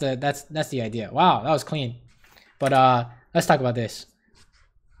 Right? That's the idea. Wow, that was clean. But let's talk about this.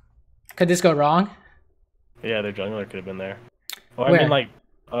 Could this go wrong? Yeah, their jungler could have been there. Or Where? I mean, like,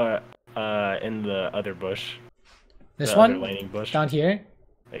 in the other bush. This the one? other laning bush. Down here?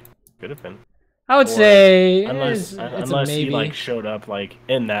 It could have been. I would say unless it's he like showed up like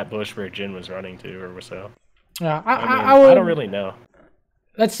in that bush where Jin was running to or so. Yeah, I don't really know.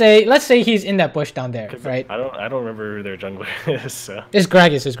 Let's say he's in that bush down there, right? I don't remember who their jungler is. So. It's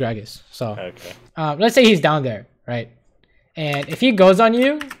Gragas. So okay. Let's say he's down there, right? And if he goes on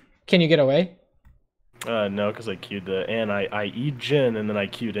you, can you get away? No, because I queued I E'd Jin and then I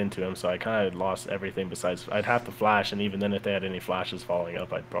queued into him, so I kind of lost everything besides I'd have to flash, and even then if they had any flashes following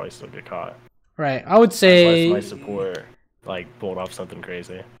up, I'd probably still get caught. Right. I would say unless my support like pulled off something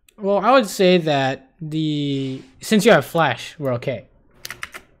crazy. Well, I would say that since you have flash, we're okay.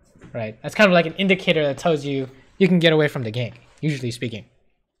 Right. That's kind of like an indicator that tells you can get away from the gank, usually speaking.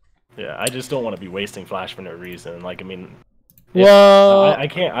 Yeah, I just don't want to be wasting flash for no reason. Like, I mean, well, I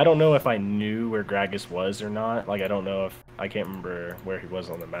can't. I don't know if I knew where Gragas was or not. Like, I can't remember where he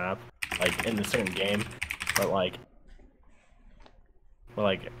was on the map, like in the certain game. But like,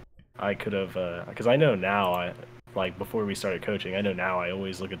 I could have, because I know now. Like before we started coaching, I know now I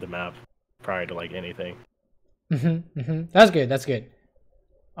always look at the map prior to like anything. That's good. That's good.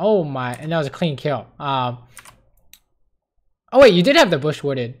 Oh my! And that was a clean kill. Oh wait, you did have the bush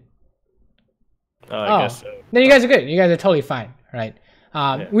wooded. I guess so. Then you guys are good. You guys are totally fine, right?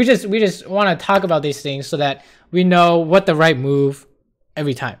 We just want to talk about these things so that we know what the right move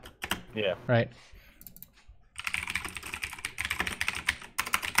every time. Yeah. Right.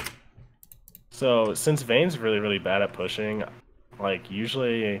 So since Vayne's really, really bad at pushing, like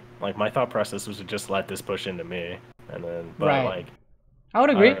usually, like my thought process was to just let this push into me, and then, but like, I would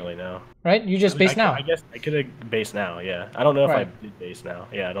agree. I don't really know. Right? You just base now. I guess I could have base now. Yeah. I don't know if I did base now.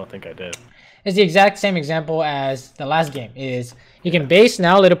 Yeah, I don't think I did. It's the exact same example as the last game. Is you can base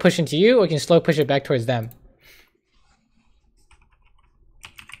now, let it push into you, or you can slow push it back towards them.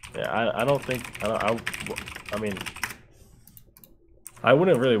 Yeah, I don't think I mean. I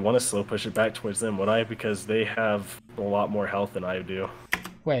wouldn't really want to slow push it back towards them, would I? Because they have a lot more health than I do.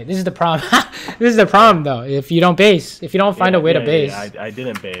 Wait, this is the problem. This is the problem, though. If you don't base, if you don't find a way to base. Yeah, I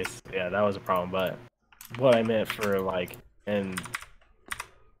didn't base. Yeah, that was a problem. But what I meant for, like, and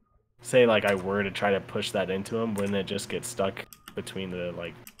say, like, I were to try to push that into him, wouldn't it just get stuck between the,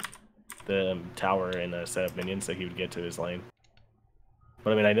 like, the tower and a set of minions so he would get to his lane?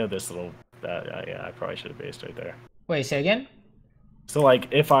 But, I mean, I know this little, yeah, I probably should have based right there. Wait, say again? So like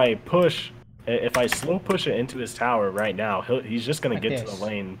if I slow push it into his tower right now, he's just gonna get to the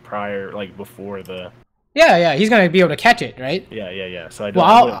lane before the. Yeah, he's gonna be able to catch it, right? Yeah. So I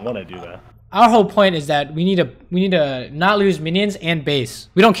wouldn't want to do that. Our whole point is that we need to not lose minions and base.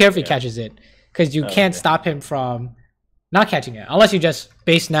 We don't care if he catches it, because you can't stop him from not catching it unless you just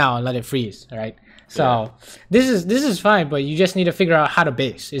base now and let it freeze, right? So this is fine, but you just need to figure out how to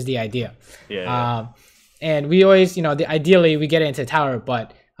base is the idea. And we always, ideally we get it into tower,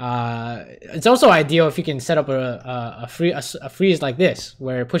 but it's also ideal if you can set up a freeze like this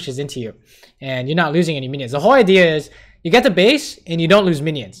where it pushes into you and you're not losing any minions. The whole idea is you get the base and you don't lose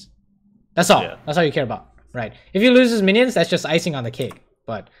minions. That's all. That's all you care about, right? If you lose his minions, that's just icing on the cake.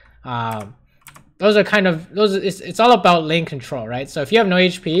 But it's all about lane control, right? So if you have no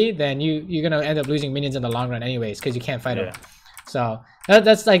HP, then you're gonna end up losing minions in the long run anyways because you can't fight them. So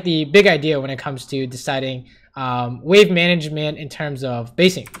that's like the big idea when it comes to deciding wave management in terms of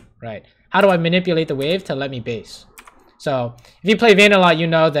basing, right? How do I manipulate the wave to let me base? So if you play Vayne a lot, you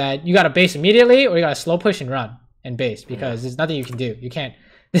know that you got to base immediately or you got to slow push and run and base because there's nothing you can do. You can't.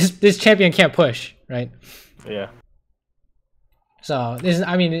 This champion can't push, right? Yeah. So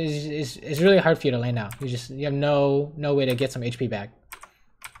it's really hard for you to lane now. You have no way to get some HP back.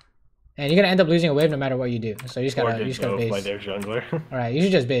 And you're gonna end up losing a wave no matter what you do. So you just gotta base. By their jungler. All right, you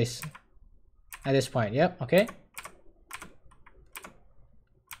should just base at this point. Yep. Okay.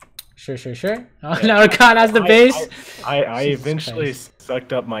 Sure. Oh, now Khan has the base. I eventually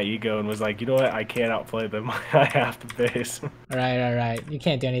sucked up my ego and was like, you know what? I can't outplay them. I have to base. Right. You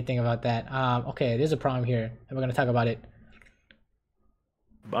can't do anything about that. Okay, there's a problem here, and we're gonna talk about it.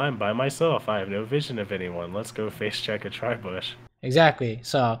 I'm by myself. I have no vision of anyone. Let's go face check a tri-bush. Exactly.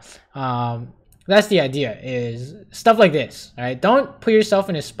 So that's the idea, is stuff like this. All right, don't put yourself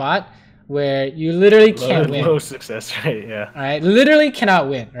in a spot where you literally can't win. Low success rate, yeah. All right, literally cannot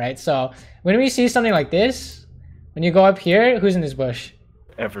win, right? So when we see something like this, when you go up here, who's in this bush?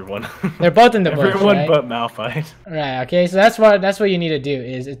 Everyone. They're both in the bush, Everyone right? but Malphite. Right. Okay. So that's what you need to do,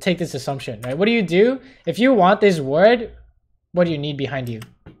 is take this assumption, right? What do you do if you want this ward? What do you need behind you?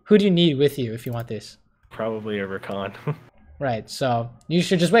 Who do you need with you if you want this? Probably a Rakan. Right. So you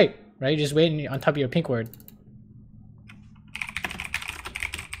should just wait, right? You just wait on top of your pink ward.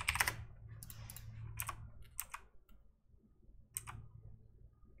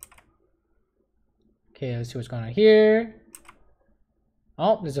 Okay, let's see what's going on here.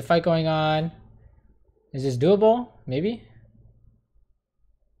 Oh, there's a fight going on. Is this doable? Maybe.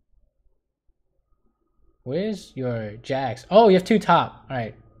 Where's your Jax? Oh, you have two top. All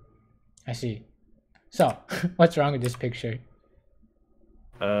right. I see. So, what's wrong with this picture?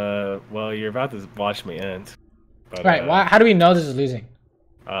 Well, you're about to watch me end. But, right. How do we know this is losing?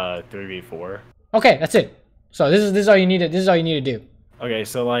 3v4. Okay, that's it. So this is all you need to. This is all you need to do. Okay,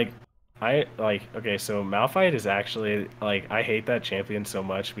 so so Malphite is actually I hate that champion so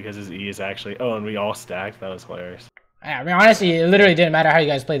much because his E is actually and we all stacked. That was hilarious. I mean, honestly, it literally didn't matter how you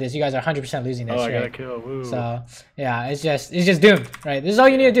guys played this. You guys are 100% losing this. Oh, I got a kill. Woo. So yeah, it's just doomed, right? This is all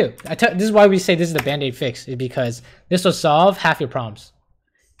you need to do. This is why we say this is the band-aid fix, is because this will solve half your problems.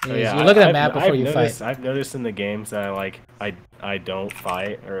 You look at the map before you fight. I've noticed in the games that I don't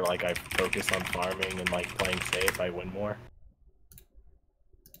fight, or I focus on farming and playing safe. I win more.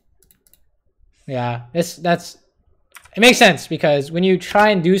 Yeah, it makes sense, because when you try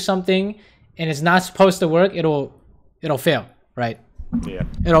and do something and it's not supposed to work, it'll fail, right? Yeah.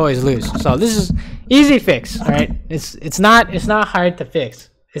 It always lose. So this is easy fix, right? It's not hard to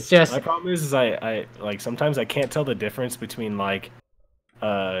fix. It's just my problem is I sometimes I can't tell the difference between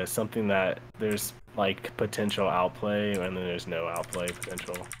something that there's potential outplay and then there's no outplay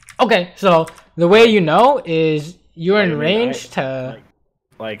potential. Okay, so the way you know is you're in range to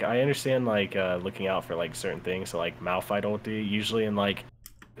I understand looking out for certain things, so Malphite ulti usually in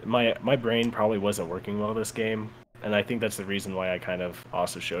my brain probably wasn't working well this game, and I think that's the reason why I kind of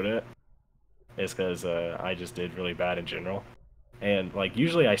also showed it, is because I just did really bad in general. And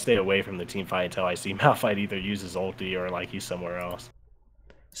usually I stay away from the team fight until I see Malphite either use his ulti or he's somewhere else.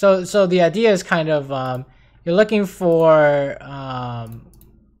 So the idea is kind of you're looking for how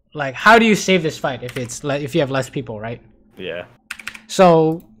do you save this fight if you have less people, right? Yeah.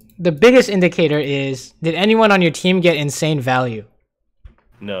 So the biggest indicator is, did anyone on your team get insane value?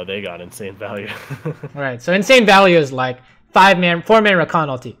 No, they got insane value. Right. So insane value is 4-man Rakan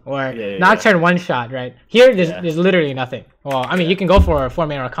ulti or Nocturne one shot, right? Here there's literally nothing. Well, I mean you can go for a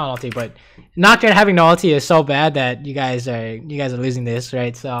 4-man Rakan ulti, but Nocturne having no ulti is so bad that you guys are losing this,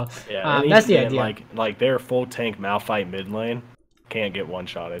 right? So that's the idea. Their full tank Malphite mid lane can't get one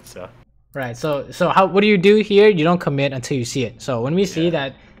shotted, so Right. So what do you do here? You don't commit until you see it. So when we see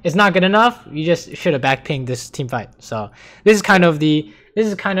that it's not good enough, you just should have backpinged this team fight. So this is kind of the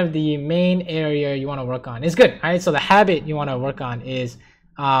main area you want to work on. It's good. All right. So the habit you want to work on is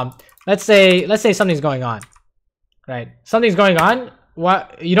let's say something's going on. Right. Something's going on.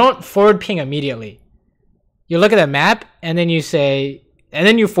 What you don't forward ping immediately. You look at the map and then you say, and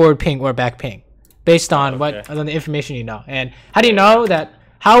then you forward ping or back ping based on on the information you know. And how do you know that?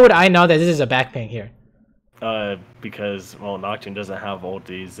 How would I know that this is a back ping here? Because Nocturne doesn't have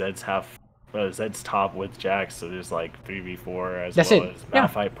ulti. Zed's top with Jax, so there's like 3v4 as well as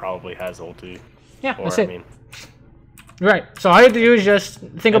Malphite probably has ulti. Yeah, that's it. Right. So all you have to do is just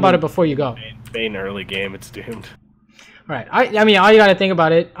think about it before you go. Bane early game, it's doomed. Right. I mean, all you gotta think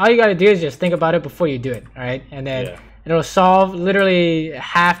about it. All you gotta do is just think about it before you do it. All right, and then it'll solve literally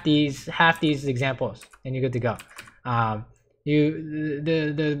half these examples, and you're good to go.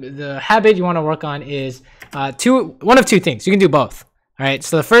 The habit you want to work on is one of two things. You can do both. All right.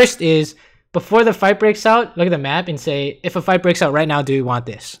 So the first is before the fight breaks out, look at the map and say, if a fight breaks out right now, do you want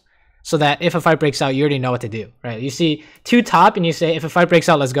this? So that if a fight breaks out, you already know what to do. Right. You see 2 top and you say, if a fight breaks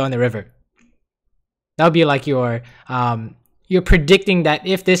out, let's go in the river. That would be like you're predicting that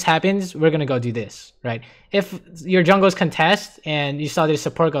if this happens, we're gonna go do this. Right. If your jungle's contest and you saw their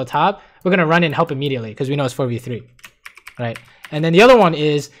support go top, we're gonna run and help immediately because we know it's 4v3. Right. And then the other one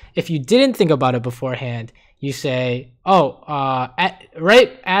is if you didn't think about it beforehand, you say,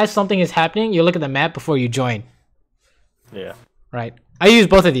 right as something is happening, you look at the map before you join. Yeah. Right. I use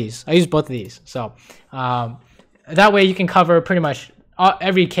both of these. So that way you can cover pretty much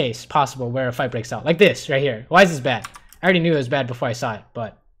every case possible where a fight breaks out. Like this right here. Why is this bad? I already knew it was bad before I saw it,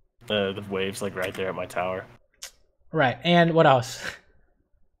 but the wave's like right there at my tower. Right. And what else?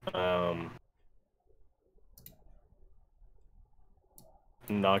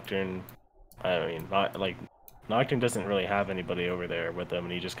 Nocturne, I mean, Nocturne doesn't really have anybody over there with him,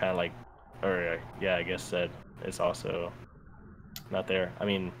 and he just kind of like, I guess Zed is also not there. I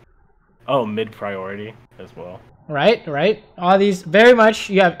mean, mid priority as well. Right. All these, very much,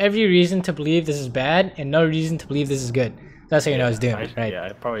 you have every reason to believe this is bad and no reason to believe this is good. That's how you know it's doomed, right? Yeah,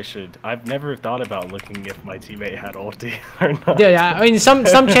 I probably should. I've never thought about looking if my teammate had ulti or not. Yeah, I mean, some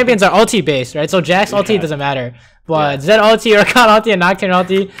champions are ulti based, right? So Jax ulti doesn't matter. But Zed ulti or Khan ulti and Nocturne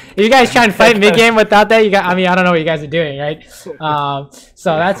ulti, if you guys try and fight mid game without that, I don't know what you guys are doing, right? So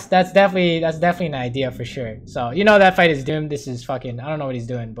that's definitely an idea for sure. So you know that fight is doomed. This is fucking, I don't know what he's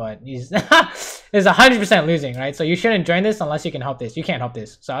doing, but he's is 100% losing, right? So you shouldn't join this unless you can help this. You can't help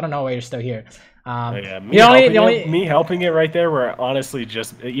this, so I don't know why you're still here. Me helping it right there, where honestly,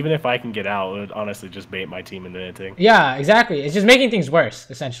 just even if I can get out, it would honestly just bait my team into anything. Yeah, exactly. It's just making things worse,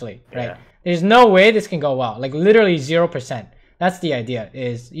 essentially, right? Yeah. There's no way this can go well. Like literally 0%. That's the idea.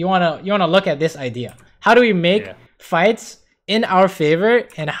 Is you wanna look at this idea. How do we make fights in our favor,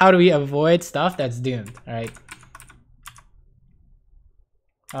 and how do we avoid stuff that's doomed? All right.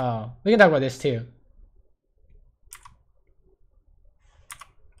 Oh, we can talk about this too.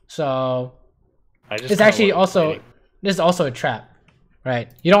 So this is also a trap, right?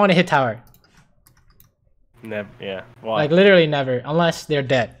 You don't want to hit tower. Never, yeah. Why? Like literally never, unless they're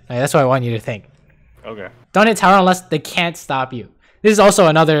dead. Like, that's what I want you to think. Okay. Don't hit tower unless they can't stop you. This is also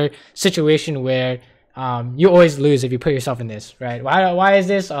another situation where you always lose if you put yourself in this, right? Why is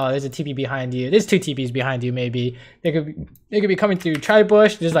this? Oh, there's a TP behind you. There's 2 TPs behind you. Maybe they could be coming through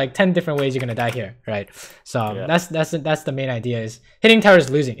tri-bush. There's like 10 different ways you're gonna die here, right? So that's the main idea, is hitting tower is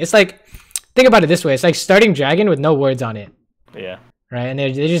losing. It's like, think about it this way. It's like starting dragon with no words on it. Yeah. Right, and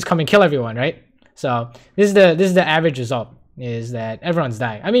they just come and kill everyone, right? So this is the average result, is that everyone's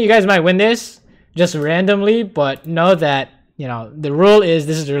dying. I mean, you guys might win this just randomly, but know that the rule is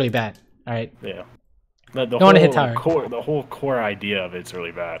this is really bad. All right. Yeah. Don't want to hit tower. The whole core idea of it's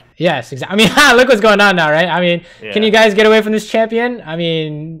really bad. Yes, exactly. I mean, look what's going on now, right? I mean, can you guys get away from this champion? I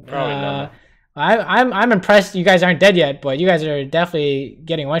mean, probably not. I'm impressed you guys aren't dead yet, but you guys are definitely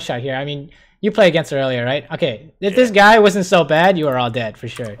getting one shot here. I mean, you played against her earlier, right? Okay, if this guy wasn't so bad, you were all dead for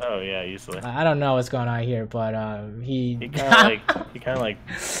sure. Oh yeah, easily. I don't know what's going on here, but he kind of like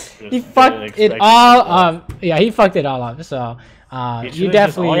he fucked it all up. Yeah, he fucked it all up. So you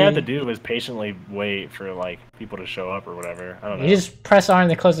definitely all you had to do was patiently wait for like people to show up or whatever. I don't know. You just press R on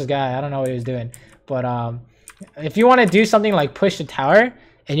the closest guy. I don't know what he was doing, but if you want to do something like push the tower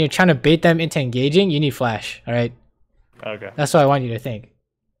and you're trying to bait them into engaging, you need flash. All right. Okay. That's what I want you to think.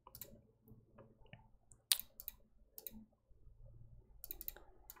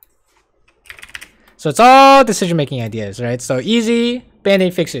 So it's all decision-making ideas, right? So easy,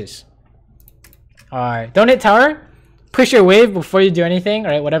 band-aid fixes. Alright, don't hit tower. push your wave before you do anything,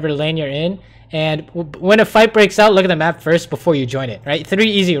 right? Whatever lane you're in. And when a fight breaks out, look at the map first before you join it, right? 3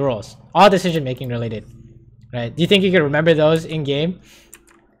 easy rules, all decision making related, right? Do you think you could remember those in game?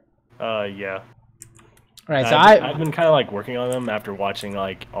 Yeah. Right. So I've been kind of like working on them after watching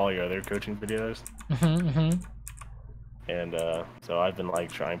like all your other coaching videos. And so I've been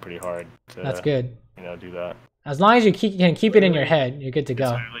like trying pretty hard to. That's good. You know, do that. As long as you can keep it in your head, you're good to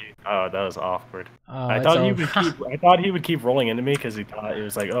go. Oh, that was awkward. Oh, I thought he would keep rolling into me because he thought it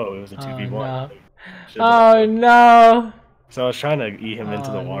was like, oh, it was a 2v1. No. Oh no! So I was trying to eat him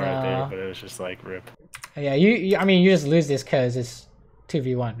into the wall right there, but it was just like rip. Yeah, I mean, you just lose this because it's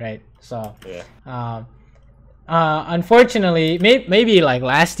 2v1, right? So yeah. Unfortunately, maybe like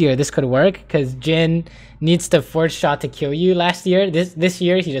last year this could work because Jin needs the fourth shot to kill you. Last year, this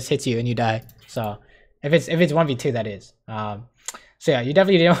year he just hits you and you die. So if it's 1v2, that is. So yeah, you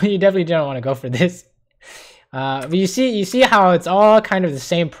definitely don't want to go for this. But you see how it's all kind of the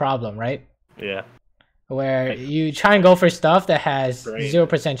same problem, right? Yeah. Where you try and go for stuff that has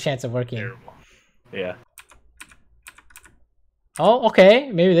 0% chance of working. Terrible. Yeah. Oh,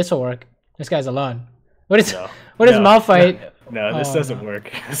 okay. Maybe this will work. This guy's alone. What is Malphite? No, this doesn't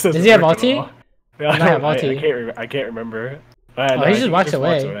work. Does he have ulti? No, I don't have ulti. I can't remember. No, he just walks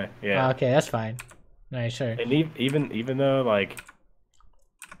away. Yeah. Oh, okay, that's fine. Alright, sure. And even though like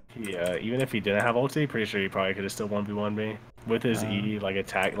even if he didn't have ulti, pretty sure he probably could have still 1v1 me with his E like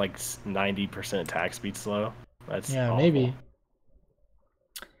attack like 90% attack speed slow. That's awful. Maybe.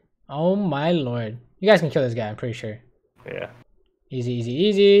 Oh my lord! You guys can kill this guy. I'm pretty sure. Yeah. Easy, easy,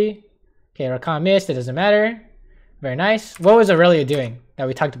 easy. Okay, Rakan missed. It doesn't matter. Very nice. What was Aurelia doing that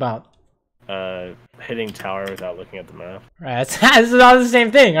we talked about? Hitting tower without looking at the map. Right. This is all the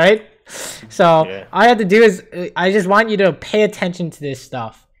same thing, right? So all I have to do is I just want you to pay attention to this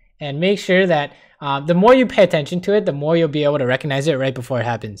stuff and make sure that the more you pay attention to it, the more you'll be able to recognize it right before it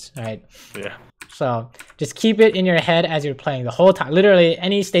happens. All right. Yeah. So just keep it in your head as you're playing the whole time, literally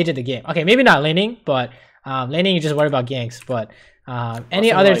any stage of the game. Okay, maybe not laning, but laning you just worry about ganks. But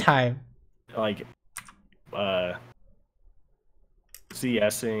any other time, like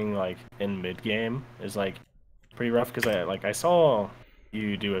CSing like in mid game is like pretty rough because I saw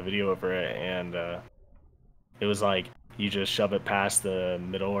you do a video over it and it was like you just shove it past the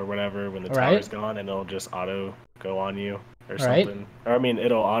middle or whatever when the tower's gone and it'll just auto go on you or something. Or I mean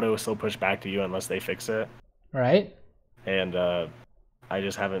it'll auto still push back to you unless they fix it. Right. And I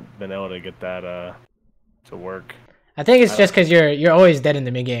just haven't been able to get that to work. I think it's just because you're always dead in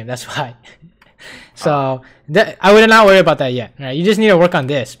the mid game. That's why. So I would not worry about that yet. Right? You just need to work on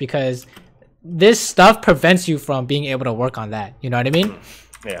this because this stuff prevents you from being able to work on that. You know what I mean?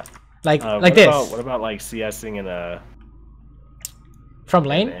 Yeah. Like this. What about like CSing in a from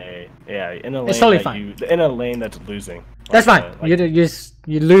lane? In a lane. It's totally fine. In a lane that's losing. That's fine. You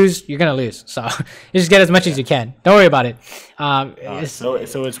lose. You're gonna lose. So you just get as much as you can. Don't worry about it. So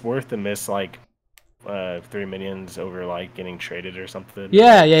it's worth to miss like 3 minions over like getting traded or something.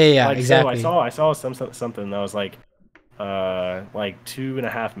 Yeah, like, exactly. So I saw something that was like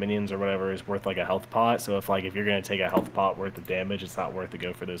 2.5 minions or whatever is worth like a health pot. So if you're gonna take a health pot worth of damage, it's not worth to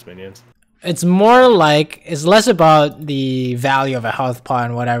go for those minions. It's more like it's less about the value of a health pot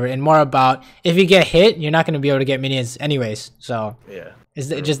and whatever, and more about if you get hit, you're not gonna be able to get minions anyways. So yeah,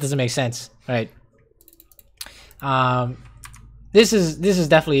 it just doesn't make sense, right? This is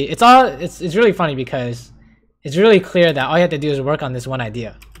definitely it's really funny because it's really clear that all you have to do is work on this one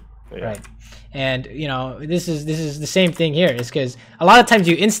idea, right? And you know this is the same thing here. It's because a lot of times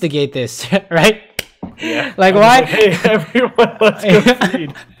you instigate this, right? Yeah. Like why? Like, hey, everyone, let's go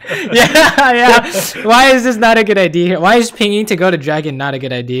feed. yeah. Why is this not a good idea here? Why is pinging to go to dragon not a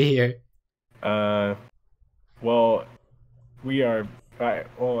good idea here? Well, we are.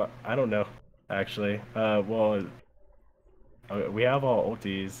 Well, I don't know actually. We have all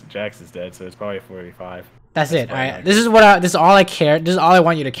ultis. Jax is dead, so it's probably 45. That's it. All right. This is all I care. This is all I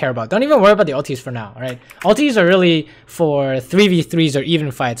want you to care about. Don't even worry about the ultis for now. All right. Ultis are really for 3v3s or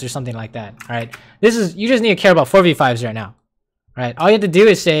even fights or something like that. All right. You just need to care about 4v5s right now. All right. All you have to do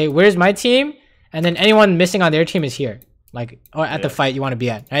is say, "Where's my team?" and then anyone missing on their team is here, or at the fight you want to be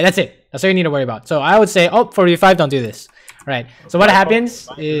at. All right. That's it. That's all you need to worry about. So I would say, 4v5, don't do this. All right. So what happens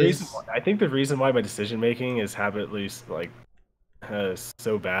is I think the reason why my decision making is habitually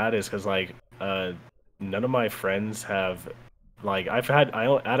so bad is because none of my friends have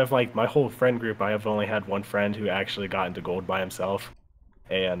out of my whole friend group, I have only had one friend who actually got into gold by himself,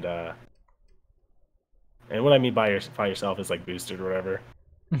 and what I mean by yourself is like boosted or whatever,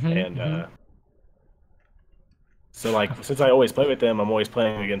 So like since I always play with them, I'm always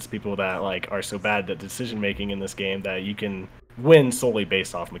playing against people that like are so bad at decision making in this game that you can win solely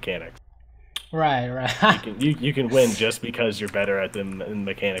based off mechanics. Right, right. You can win just because you're better at them and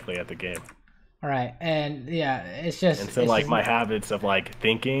mechanically at the game. Right, and yeah, it's just. And so like my habits of like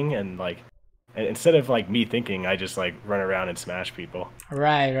thinking and like, and instead of like me thinking, I just like run around and smash people.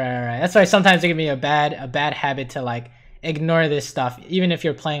 Right. That's why sometimes it can be a bad habit to like ignore this stuff, even if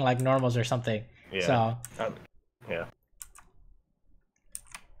you're playing like normals or something. Yeah. So. Yeah.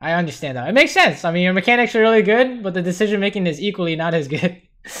 I understand that. It makes sense. I mean, your mechanics are really good, but the decision making is equally not as good.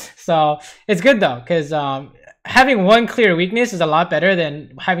 So it's good though, because having one clear weakness is a lot better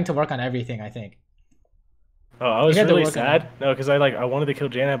than having to work on everything, I think. Oh, I was really sad. No, because I wanted to kill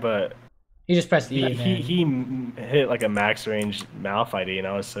Janet, but he just pressed E. He hit like a max range Malphite, and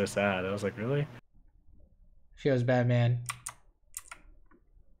I was so sad. I was like, really? Feels bad, man.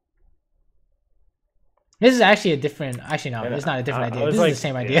 This is actually a different. Actually, no, it's not a different idea. This is the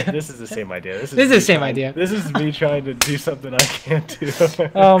same idea. Yeah, this is the same idea. This is the same idea. This is me trying to do something I can't do.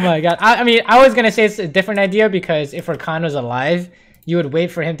 Oh my god! I mean, I was gonna say it's a different idea because if Rakan was alive, you would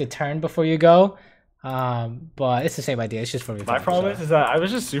wait for him to turn before you go. But it's the same idea. It's just for me. My problem is that I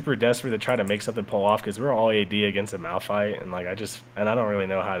was just super desperate to try to make something pull off because we're all AD against a Malphite, and like I don't really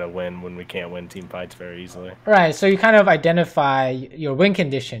know how to win when we can't win team fights very easily. Right. So you kind of identify your win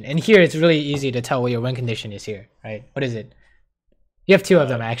condition, and here it's really easy to tell what your win condition is here. Right. What is it? You have two of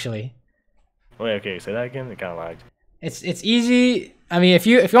them actually. Wait. Okay. Say that again. It kind of lagged. It's easy. I mean, if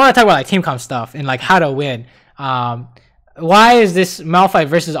you want to talk about like team comp stuff and like how to win, why is this Malphite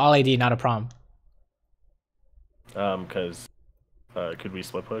versus all AD not a problem? Because could we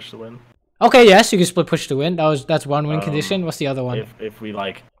split push to win? Okay, yes, you can split push to win. That's one win condition. What's the other one? If we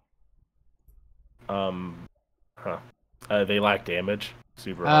like, they lack damage.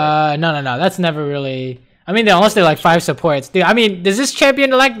 Super hard. No. That's never really. I mean, unless they're like 5 supports. Dude, I mean, does this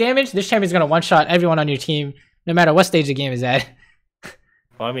champion lack damage? This champion's gonna one shot everyone on your team, no matter what stage the game is at.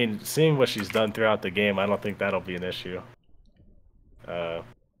 Well, I mean, seeing what she's done throughout the game, I don't think that'll be an issue.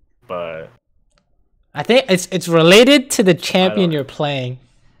 But. I think it's related to the champion you're playing.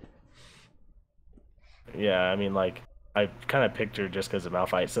 Yeah, I mean, like, I kind of picked her just because of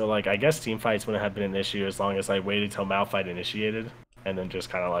Malphite. So, like, I guess team fights wouldn't have been an issue as long as I waited till Malphite initiated. And then just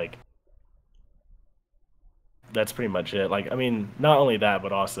kind of, like... That's pretty much it. Like, I mean, not only that,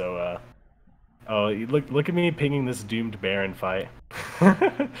 but also... oh, look at me pinging this doomed Baron fight.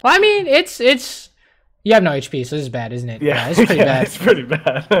 Well, I mean, it's... You have no HP, so this is bad, isn't it? Yeah, it's pretty bad. It's pretty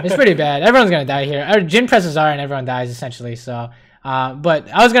bad. It's pretty bad. Everyone's gonna die here. Jhin presses R and everyone dies essentially. So, but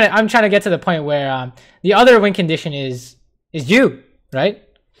I'm trying to get to the point where the other win condition is you, right?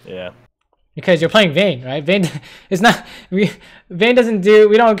 Yeah. Because you're playing Vayne, right? Vayne is not. Vayne doesn't do.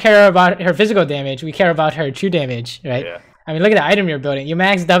 We don't care about her physical damage. We care about her true damage, right? Yeah. I mean, look at the item you're building. You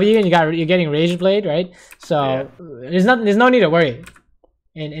max W and you're getting Rage Blade, right? So there's no need to worry.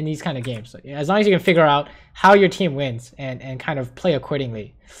 In these kind of games, as long as you can figure out how your team wins and kind of play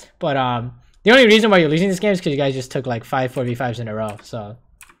accordingly. But the only reason why you're losing this game is because you guys just took like 5 4v5s in a row. So,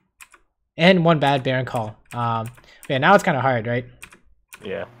 and one bad Baron call. Yeah, now it's kind of hard, right?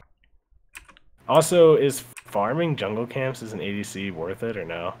 Yeah. Also, is farming jungle camps as an ADC worth it or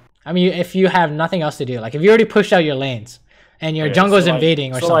no? I mean, if you have nothing else to do, like if you already pushed out your lanes and your jungle's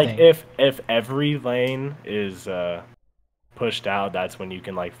invading or something. So like if every lane is pushed out, that's when you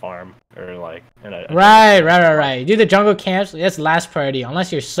can like farm or like right. You do the jungle camps, that's last priority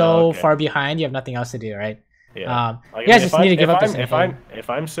unless you're so far behind you have nothing else to do, right? Yeah. You guys just need to give up this. If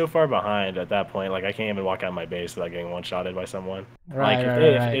I'm so far behind at that point, like I can't even walk out my base without getting one shotted by someone.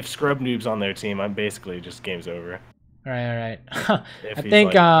 Right. If scrub noob's on their team, I'm basically just game's over. Right. I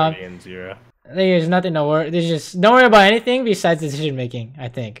think like 30 and 0. I think there's nothing to worry. There's just don't worry about anything besides decision making. I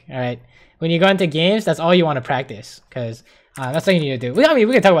think. All right. When you go into games, that's all you want to practice because. That's what you need to do. I mean,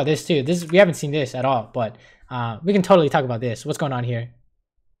 we can talk about this too. We haven't seen this at all, but we can totally talk about this. What's going on here?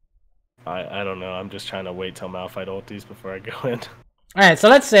 I don't know. I'm just trying to wait till Malphite ultis before I go in. All right, so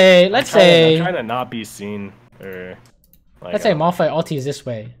let's say I'm trying to not be seen or. Like, let's say Malphite ultis this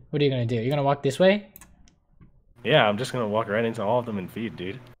way. What are you gonna do? You're gonna walk this way? Yeah, I'm just gonna walk right into all of them and feed,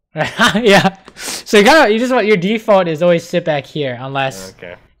 dude. Yeah. So your default is always sit back here unless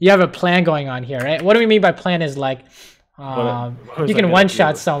you have a plan going on here, right? What do we mean by plan is like. You can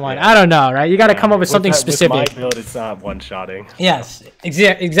one-shot someone. Yeah. I don't know, right? You got to come up with something specific. With my build, it's not one-shotting. Yes,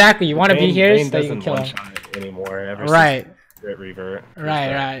 exactly. You want to be here so you can kill him. Anymore. Right. Revert.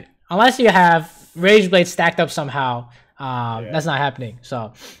 Right. Unless you have Rage Blade stacked up somehow, that's not happening.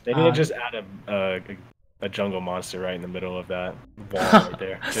 So they need to just add a jungle monster right in the middle of that wall right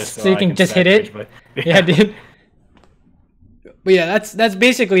there, just so you can just hit it. Yeah, dude. But yeah, that's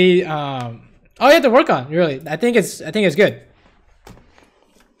basically all you have to work on. Really, I think it's good.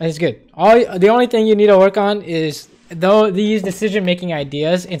 It's good. The only thing you need to work on is these decision-making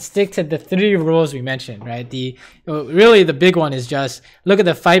ideas and stick to the 3 rules we mentioned, right? Really the big one is just look at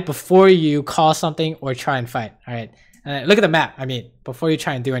the fight before you call something or try and fight. All right, look at the map. I mean, before you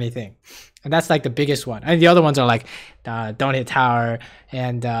try and do anything, and that's like the biggest one. And the other ones are like don't hit tower,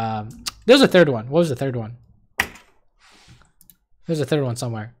 and there's a third one. What was the third one? There's a third one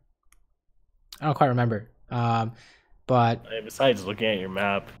somewhere. I don't quite remember. But besides looking at your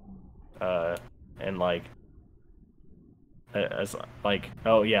map, and like, as like,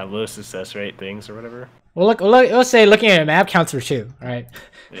 oh yeah, low success rate things or whatever. Well, let's say looking at your map counts for 2, right?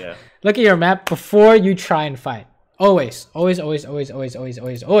 Yeah. Look at your map before you try and fight. Always.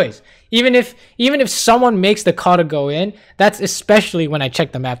 Even if someone makes the call to go in, that's especially when I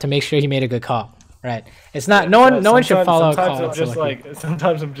check the map to make sure he made a good call. Right? It's not no one should follow a call.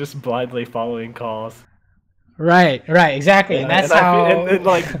 Sometimes I'm just blindly following calls. Right, exactly, and that's how. And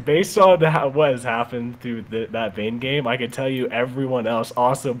like based on what has happened through that Vayne game, I can tell you everyone else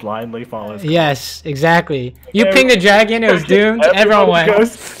also blindly follows. Yes, exactly. You pinged the dragon, it was doomed. Everyone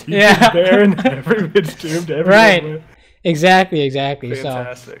went. Yeah. Baron, everyone's doomed. Right. Went. Exactly.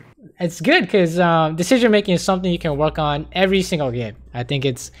 Fantastic. So it's good because decision making is something you can work on every single game. I think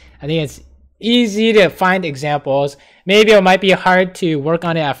it's easy to find examples. Maybe it might be hard to work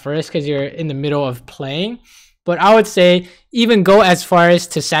on it at first because you're in the middle of playing. But I would say even go as far as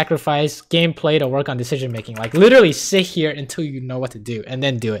to sacrifice gameplay to work on decision making. Like literally sit here until you know what to do and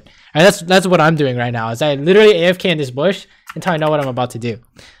then do it. And that's what I'm doing right now. Is I literally AFK in this bush until I know what I'm about to do.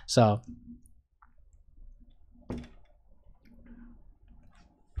 So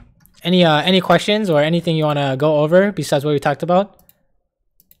any questions or anything you want to go over besides what we talked about?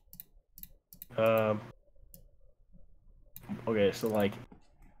 Okay, so like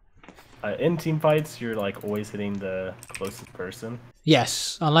in team fights, you're like always hitting the closest person.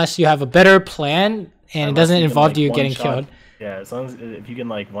 Yes, unless you have a better plan and it doesn't involve you getting killed. Yeah, as long as if you can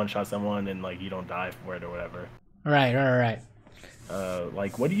like one shot someone and like you don't die for it or whatever. Right.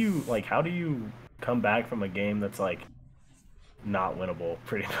 Like what do you like? How do you come back from a game that's like not winnable,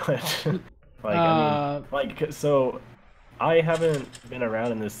 pretty much? Like I mean, like so. I haven't been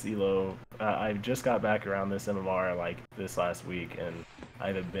around in this Elo. I just got back around this MMR like this last week, and I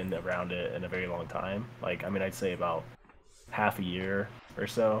haven't been around it in a very long time. Like, I mean, I'd say about half a year or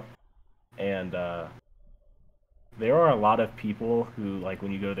so. And there are a lot of people who, like,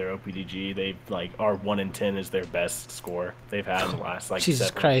 when you go to their OPDG, they like are 1 in 10 is their best score they've had in the last like Jesus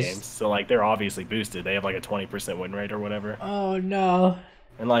 7 Christ. games. So like they're obviously boosted. They have like a 20% win rate or whatever. Oh no.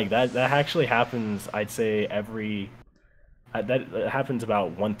 And like that actually happens. I'd say every. That happens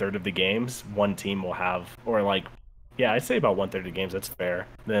about 1/3 of the games. One team will have, or like, yeah, I'd say about 1/3 of the games. That's fair.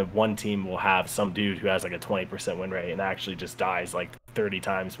 Then one team will have some dude who has like a 20% win rate and actually just dies like 30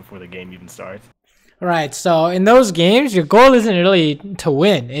 times before the game even starts. Right. So in those games, your goal isn't really to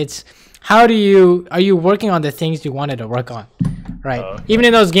win. It's are you working on the things you wanted to work on, right? Even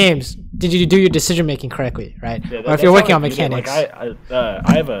in those games, did you do your decision making correctly, right? Yeah, or if you're working on mechanics. Like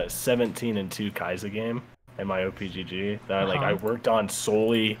I have a 17-2 Kaiser game in my OPGG that I worked on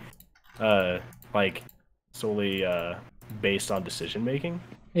solely based on decision making.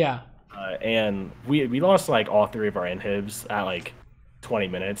 Yeah. And we lost like all 3 of our inhibs at like 20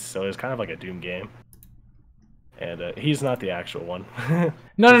 minutes, so it was kind of like a doom game. And he's not the actual one.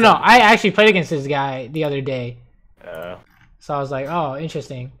 No. I actually played against this guy the other day. So I was like, oh,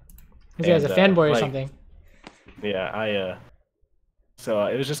 interesting. This guy's a fanboy or something. Yeah, so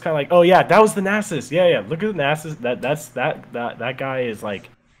it was just kind of like, oh yeah, that was the Nasus. Yeah. Look at the Nasus. That guy is like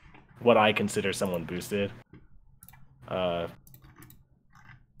what I consider someone boosted. Like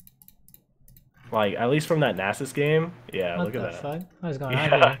at least from that Nasus game. Yeah, look at that. Fuck? What is going on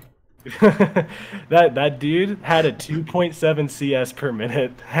here? that dude had a 2.7 CS per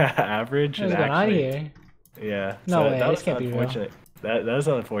minute average. What's going on here? Yeah. No way. This can't be real. That was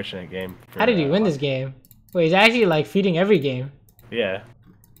an unfortunate game. How did he win this game? Wait, he's actually like feeding every game. Yeah.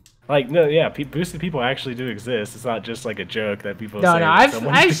 Like no, yeah, boosted people actually do exist. It's not just like a joke that people say. No,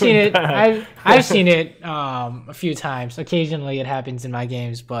 I've seen it. I've seen it a few times. Occasionally, it happens in my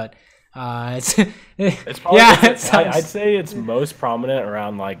games, but it's probably I'd say it's most prominent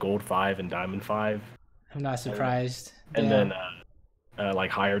around like Gold 5 and Diamond 5. I'm not surprised. And then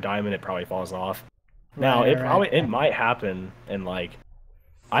like higher Diamond, it probably falls off. Now it might happen in like.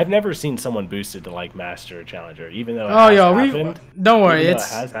 I've never seen someone boosted to like Master or Challenger, even though don't worry, it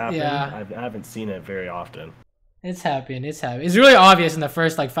has happened. Yeah. I haven't seen it very often. It's happened. It's really obvious in the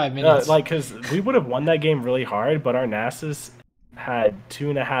first like 5 minutes. Like because we would have won that game really hard, but our Nasus had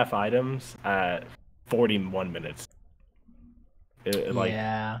 2.5 items at 41 minutes. Like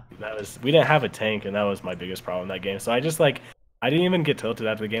Yeah. we didn't have a tank, and that was my biggest problem in that game. So I just like I didn't even get tilted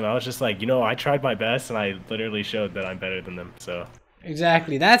after the game. I was just like, I tried my best, and I literally showed that I'm better than them. So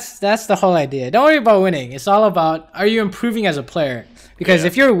Exactly. That's the whole idea. Don't worry about winning. It's all about, are you improving as a player? Because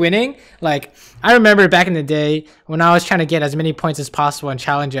if you're winning, like I remember back in the day when I was trying to get as many points as possible in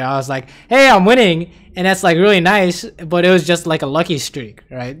Challenger, I was like, hey, I'm winning, and that's like really nice, but it was just like a lucky streak,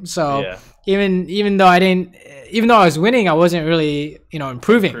 right? So even though I was winning, I wasn't really,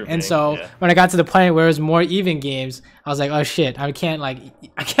 improving. And so when I got to the point where it was more even games, I was like, oh shit, I'm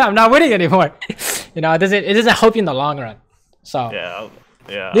not winning anymore. It doesn't help you in the long run. So a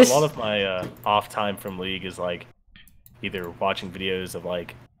lot of my off time from League is like either watching videos of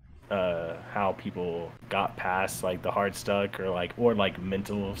like how people got past like the hard stuck, or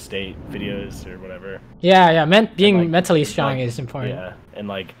mental state videos or whatever. Being mentally strong is important. Yeah, and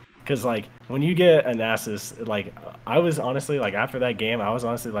because when you get an Nasus, I was honestly after that game, I was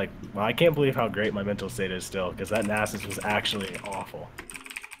honestly well, I can't believe how great my mental state is still, because that Nasus was actually awful.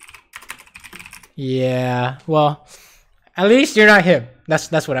 Yeah, well, at least you're not him.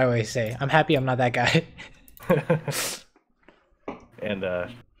 That's what I always say. I'm happy I'm not that guy. And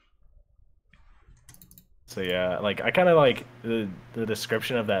so yeah, I kind of the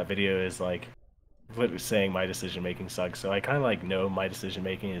description of that video is saying my decision making sucks. So I kind of know my decision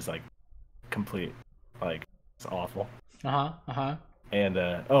making is complete, it's awful. And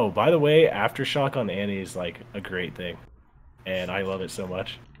oh, by the way, Aftershock on Annie is a great thing, and I love it so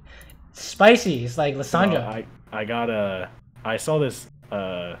much. Spicy. It's like Lysandra. I saw this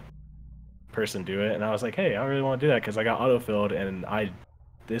person do it, and I was like, hey, I really want to do that because I got autofilled, and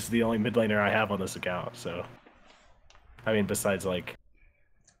this is the only mid laner I have on this account. So I mean, besides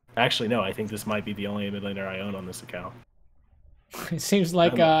actually no, I think this might be the only mid laner I own on this account. It seems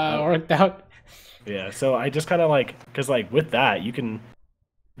like worked out. Yeah, so I just kind of because with that you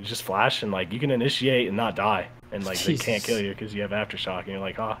just flash and you can initiate and not die, and they can't kill you because you have Aftershock, and you're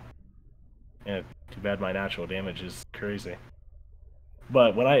like, yeah, too bad my natural damage is crazy.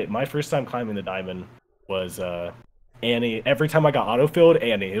 But when my first time climbing the diamond was Annie. Every time I got autofilled,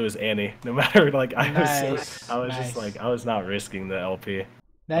 Annie. It was Annie. No matter I was just I was not risking the LP.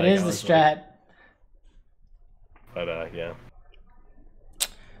 That is the strat. But yeah.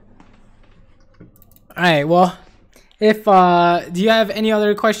 All right. Well, if do you have any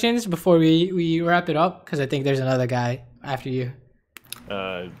other questions before we wrap it up? Because I think there's another guy after you.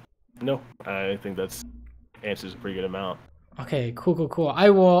 No, I think that's answers a pretty good amount. Okay, cool.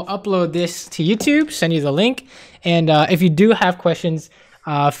 I will upload this to YouTube, send you the link, and if you do have questions,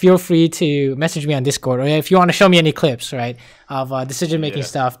 feel free to message me on Discord, or if you want to show me any clips, right, of decision-making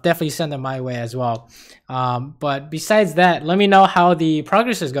stuff, definitely send them my way as well. But besides that, let me know how the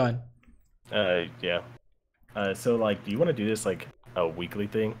progress is going. Yeah. So do you want to do this a weekly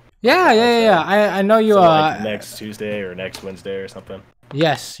thing? Yeah. I know you. So, next Tuesday or next Wednesday or something.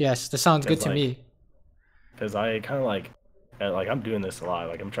 Yes. That sounds good to me. Because I kind of I'm doing this a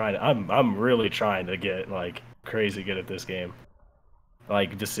lot. I'm really trying to get crazy good at this game,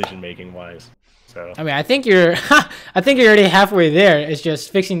 decision making wise. So I mean, I think you're already halfway there. It's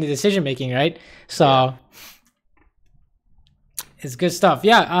just fixing the decision making, right? So it's good stuff.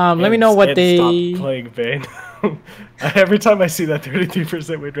 Yeah. Let me know what they. Stop playing Vayne. Every time I see that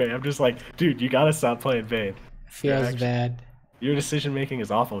 33% win rate, I'm just like, dude, you gotta stop playing Vayne. Feels bad. Your decision making is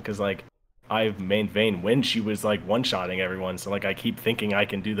awful because I've mained Vayne when she was one-shotting everyone, so I keep thinking I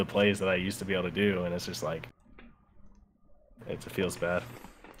can do the plays that I used to be able to do, and it's just it feels bad.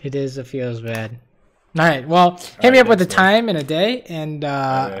 It feels bad. All right, well, hit me up with the time and a day, and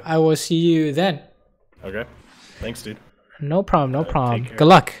I will see you then. Okay, thanks, dude. No problem. Good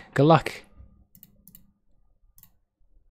luck.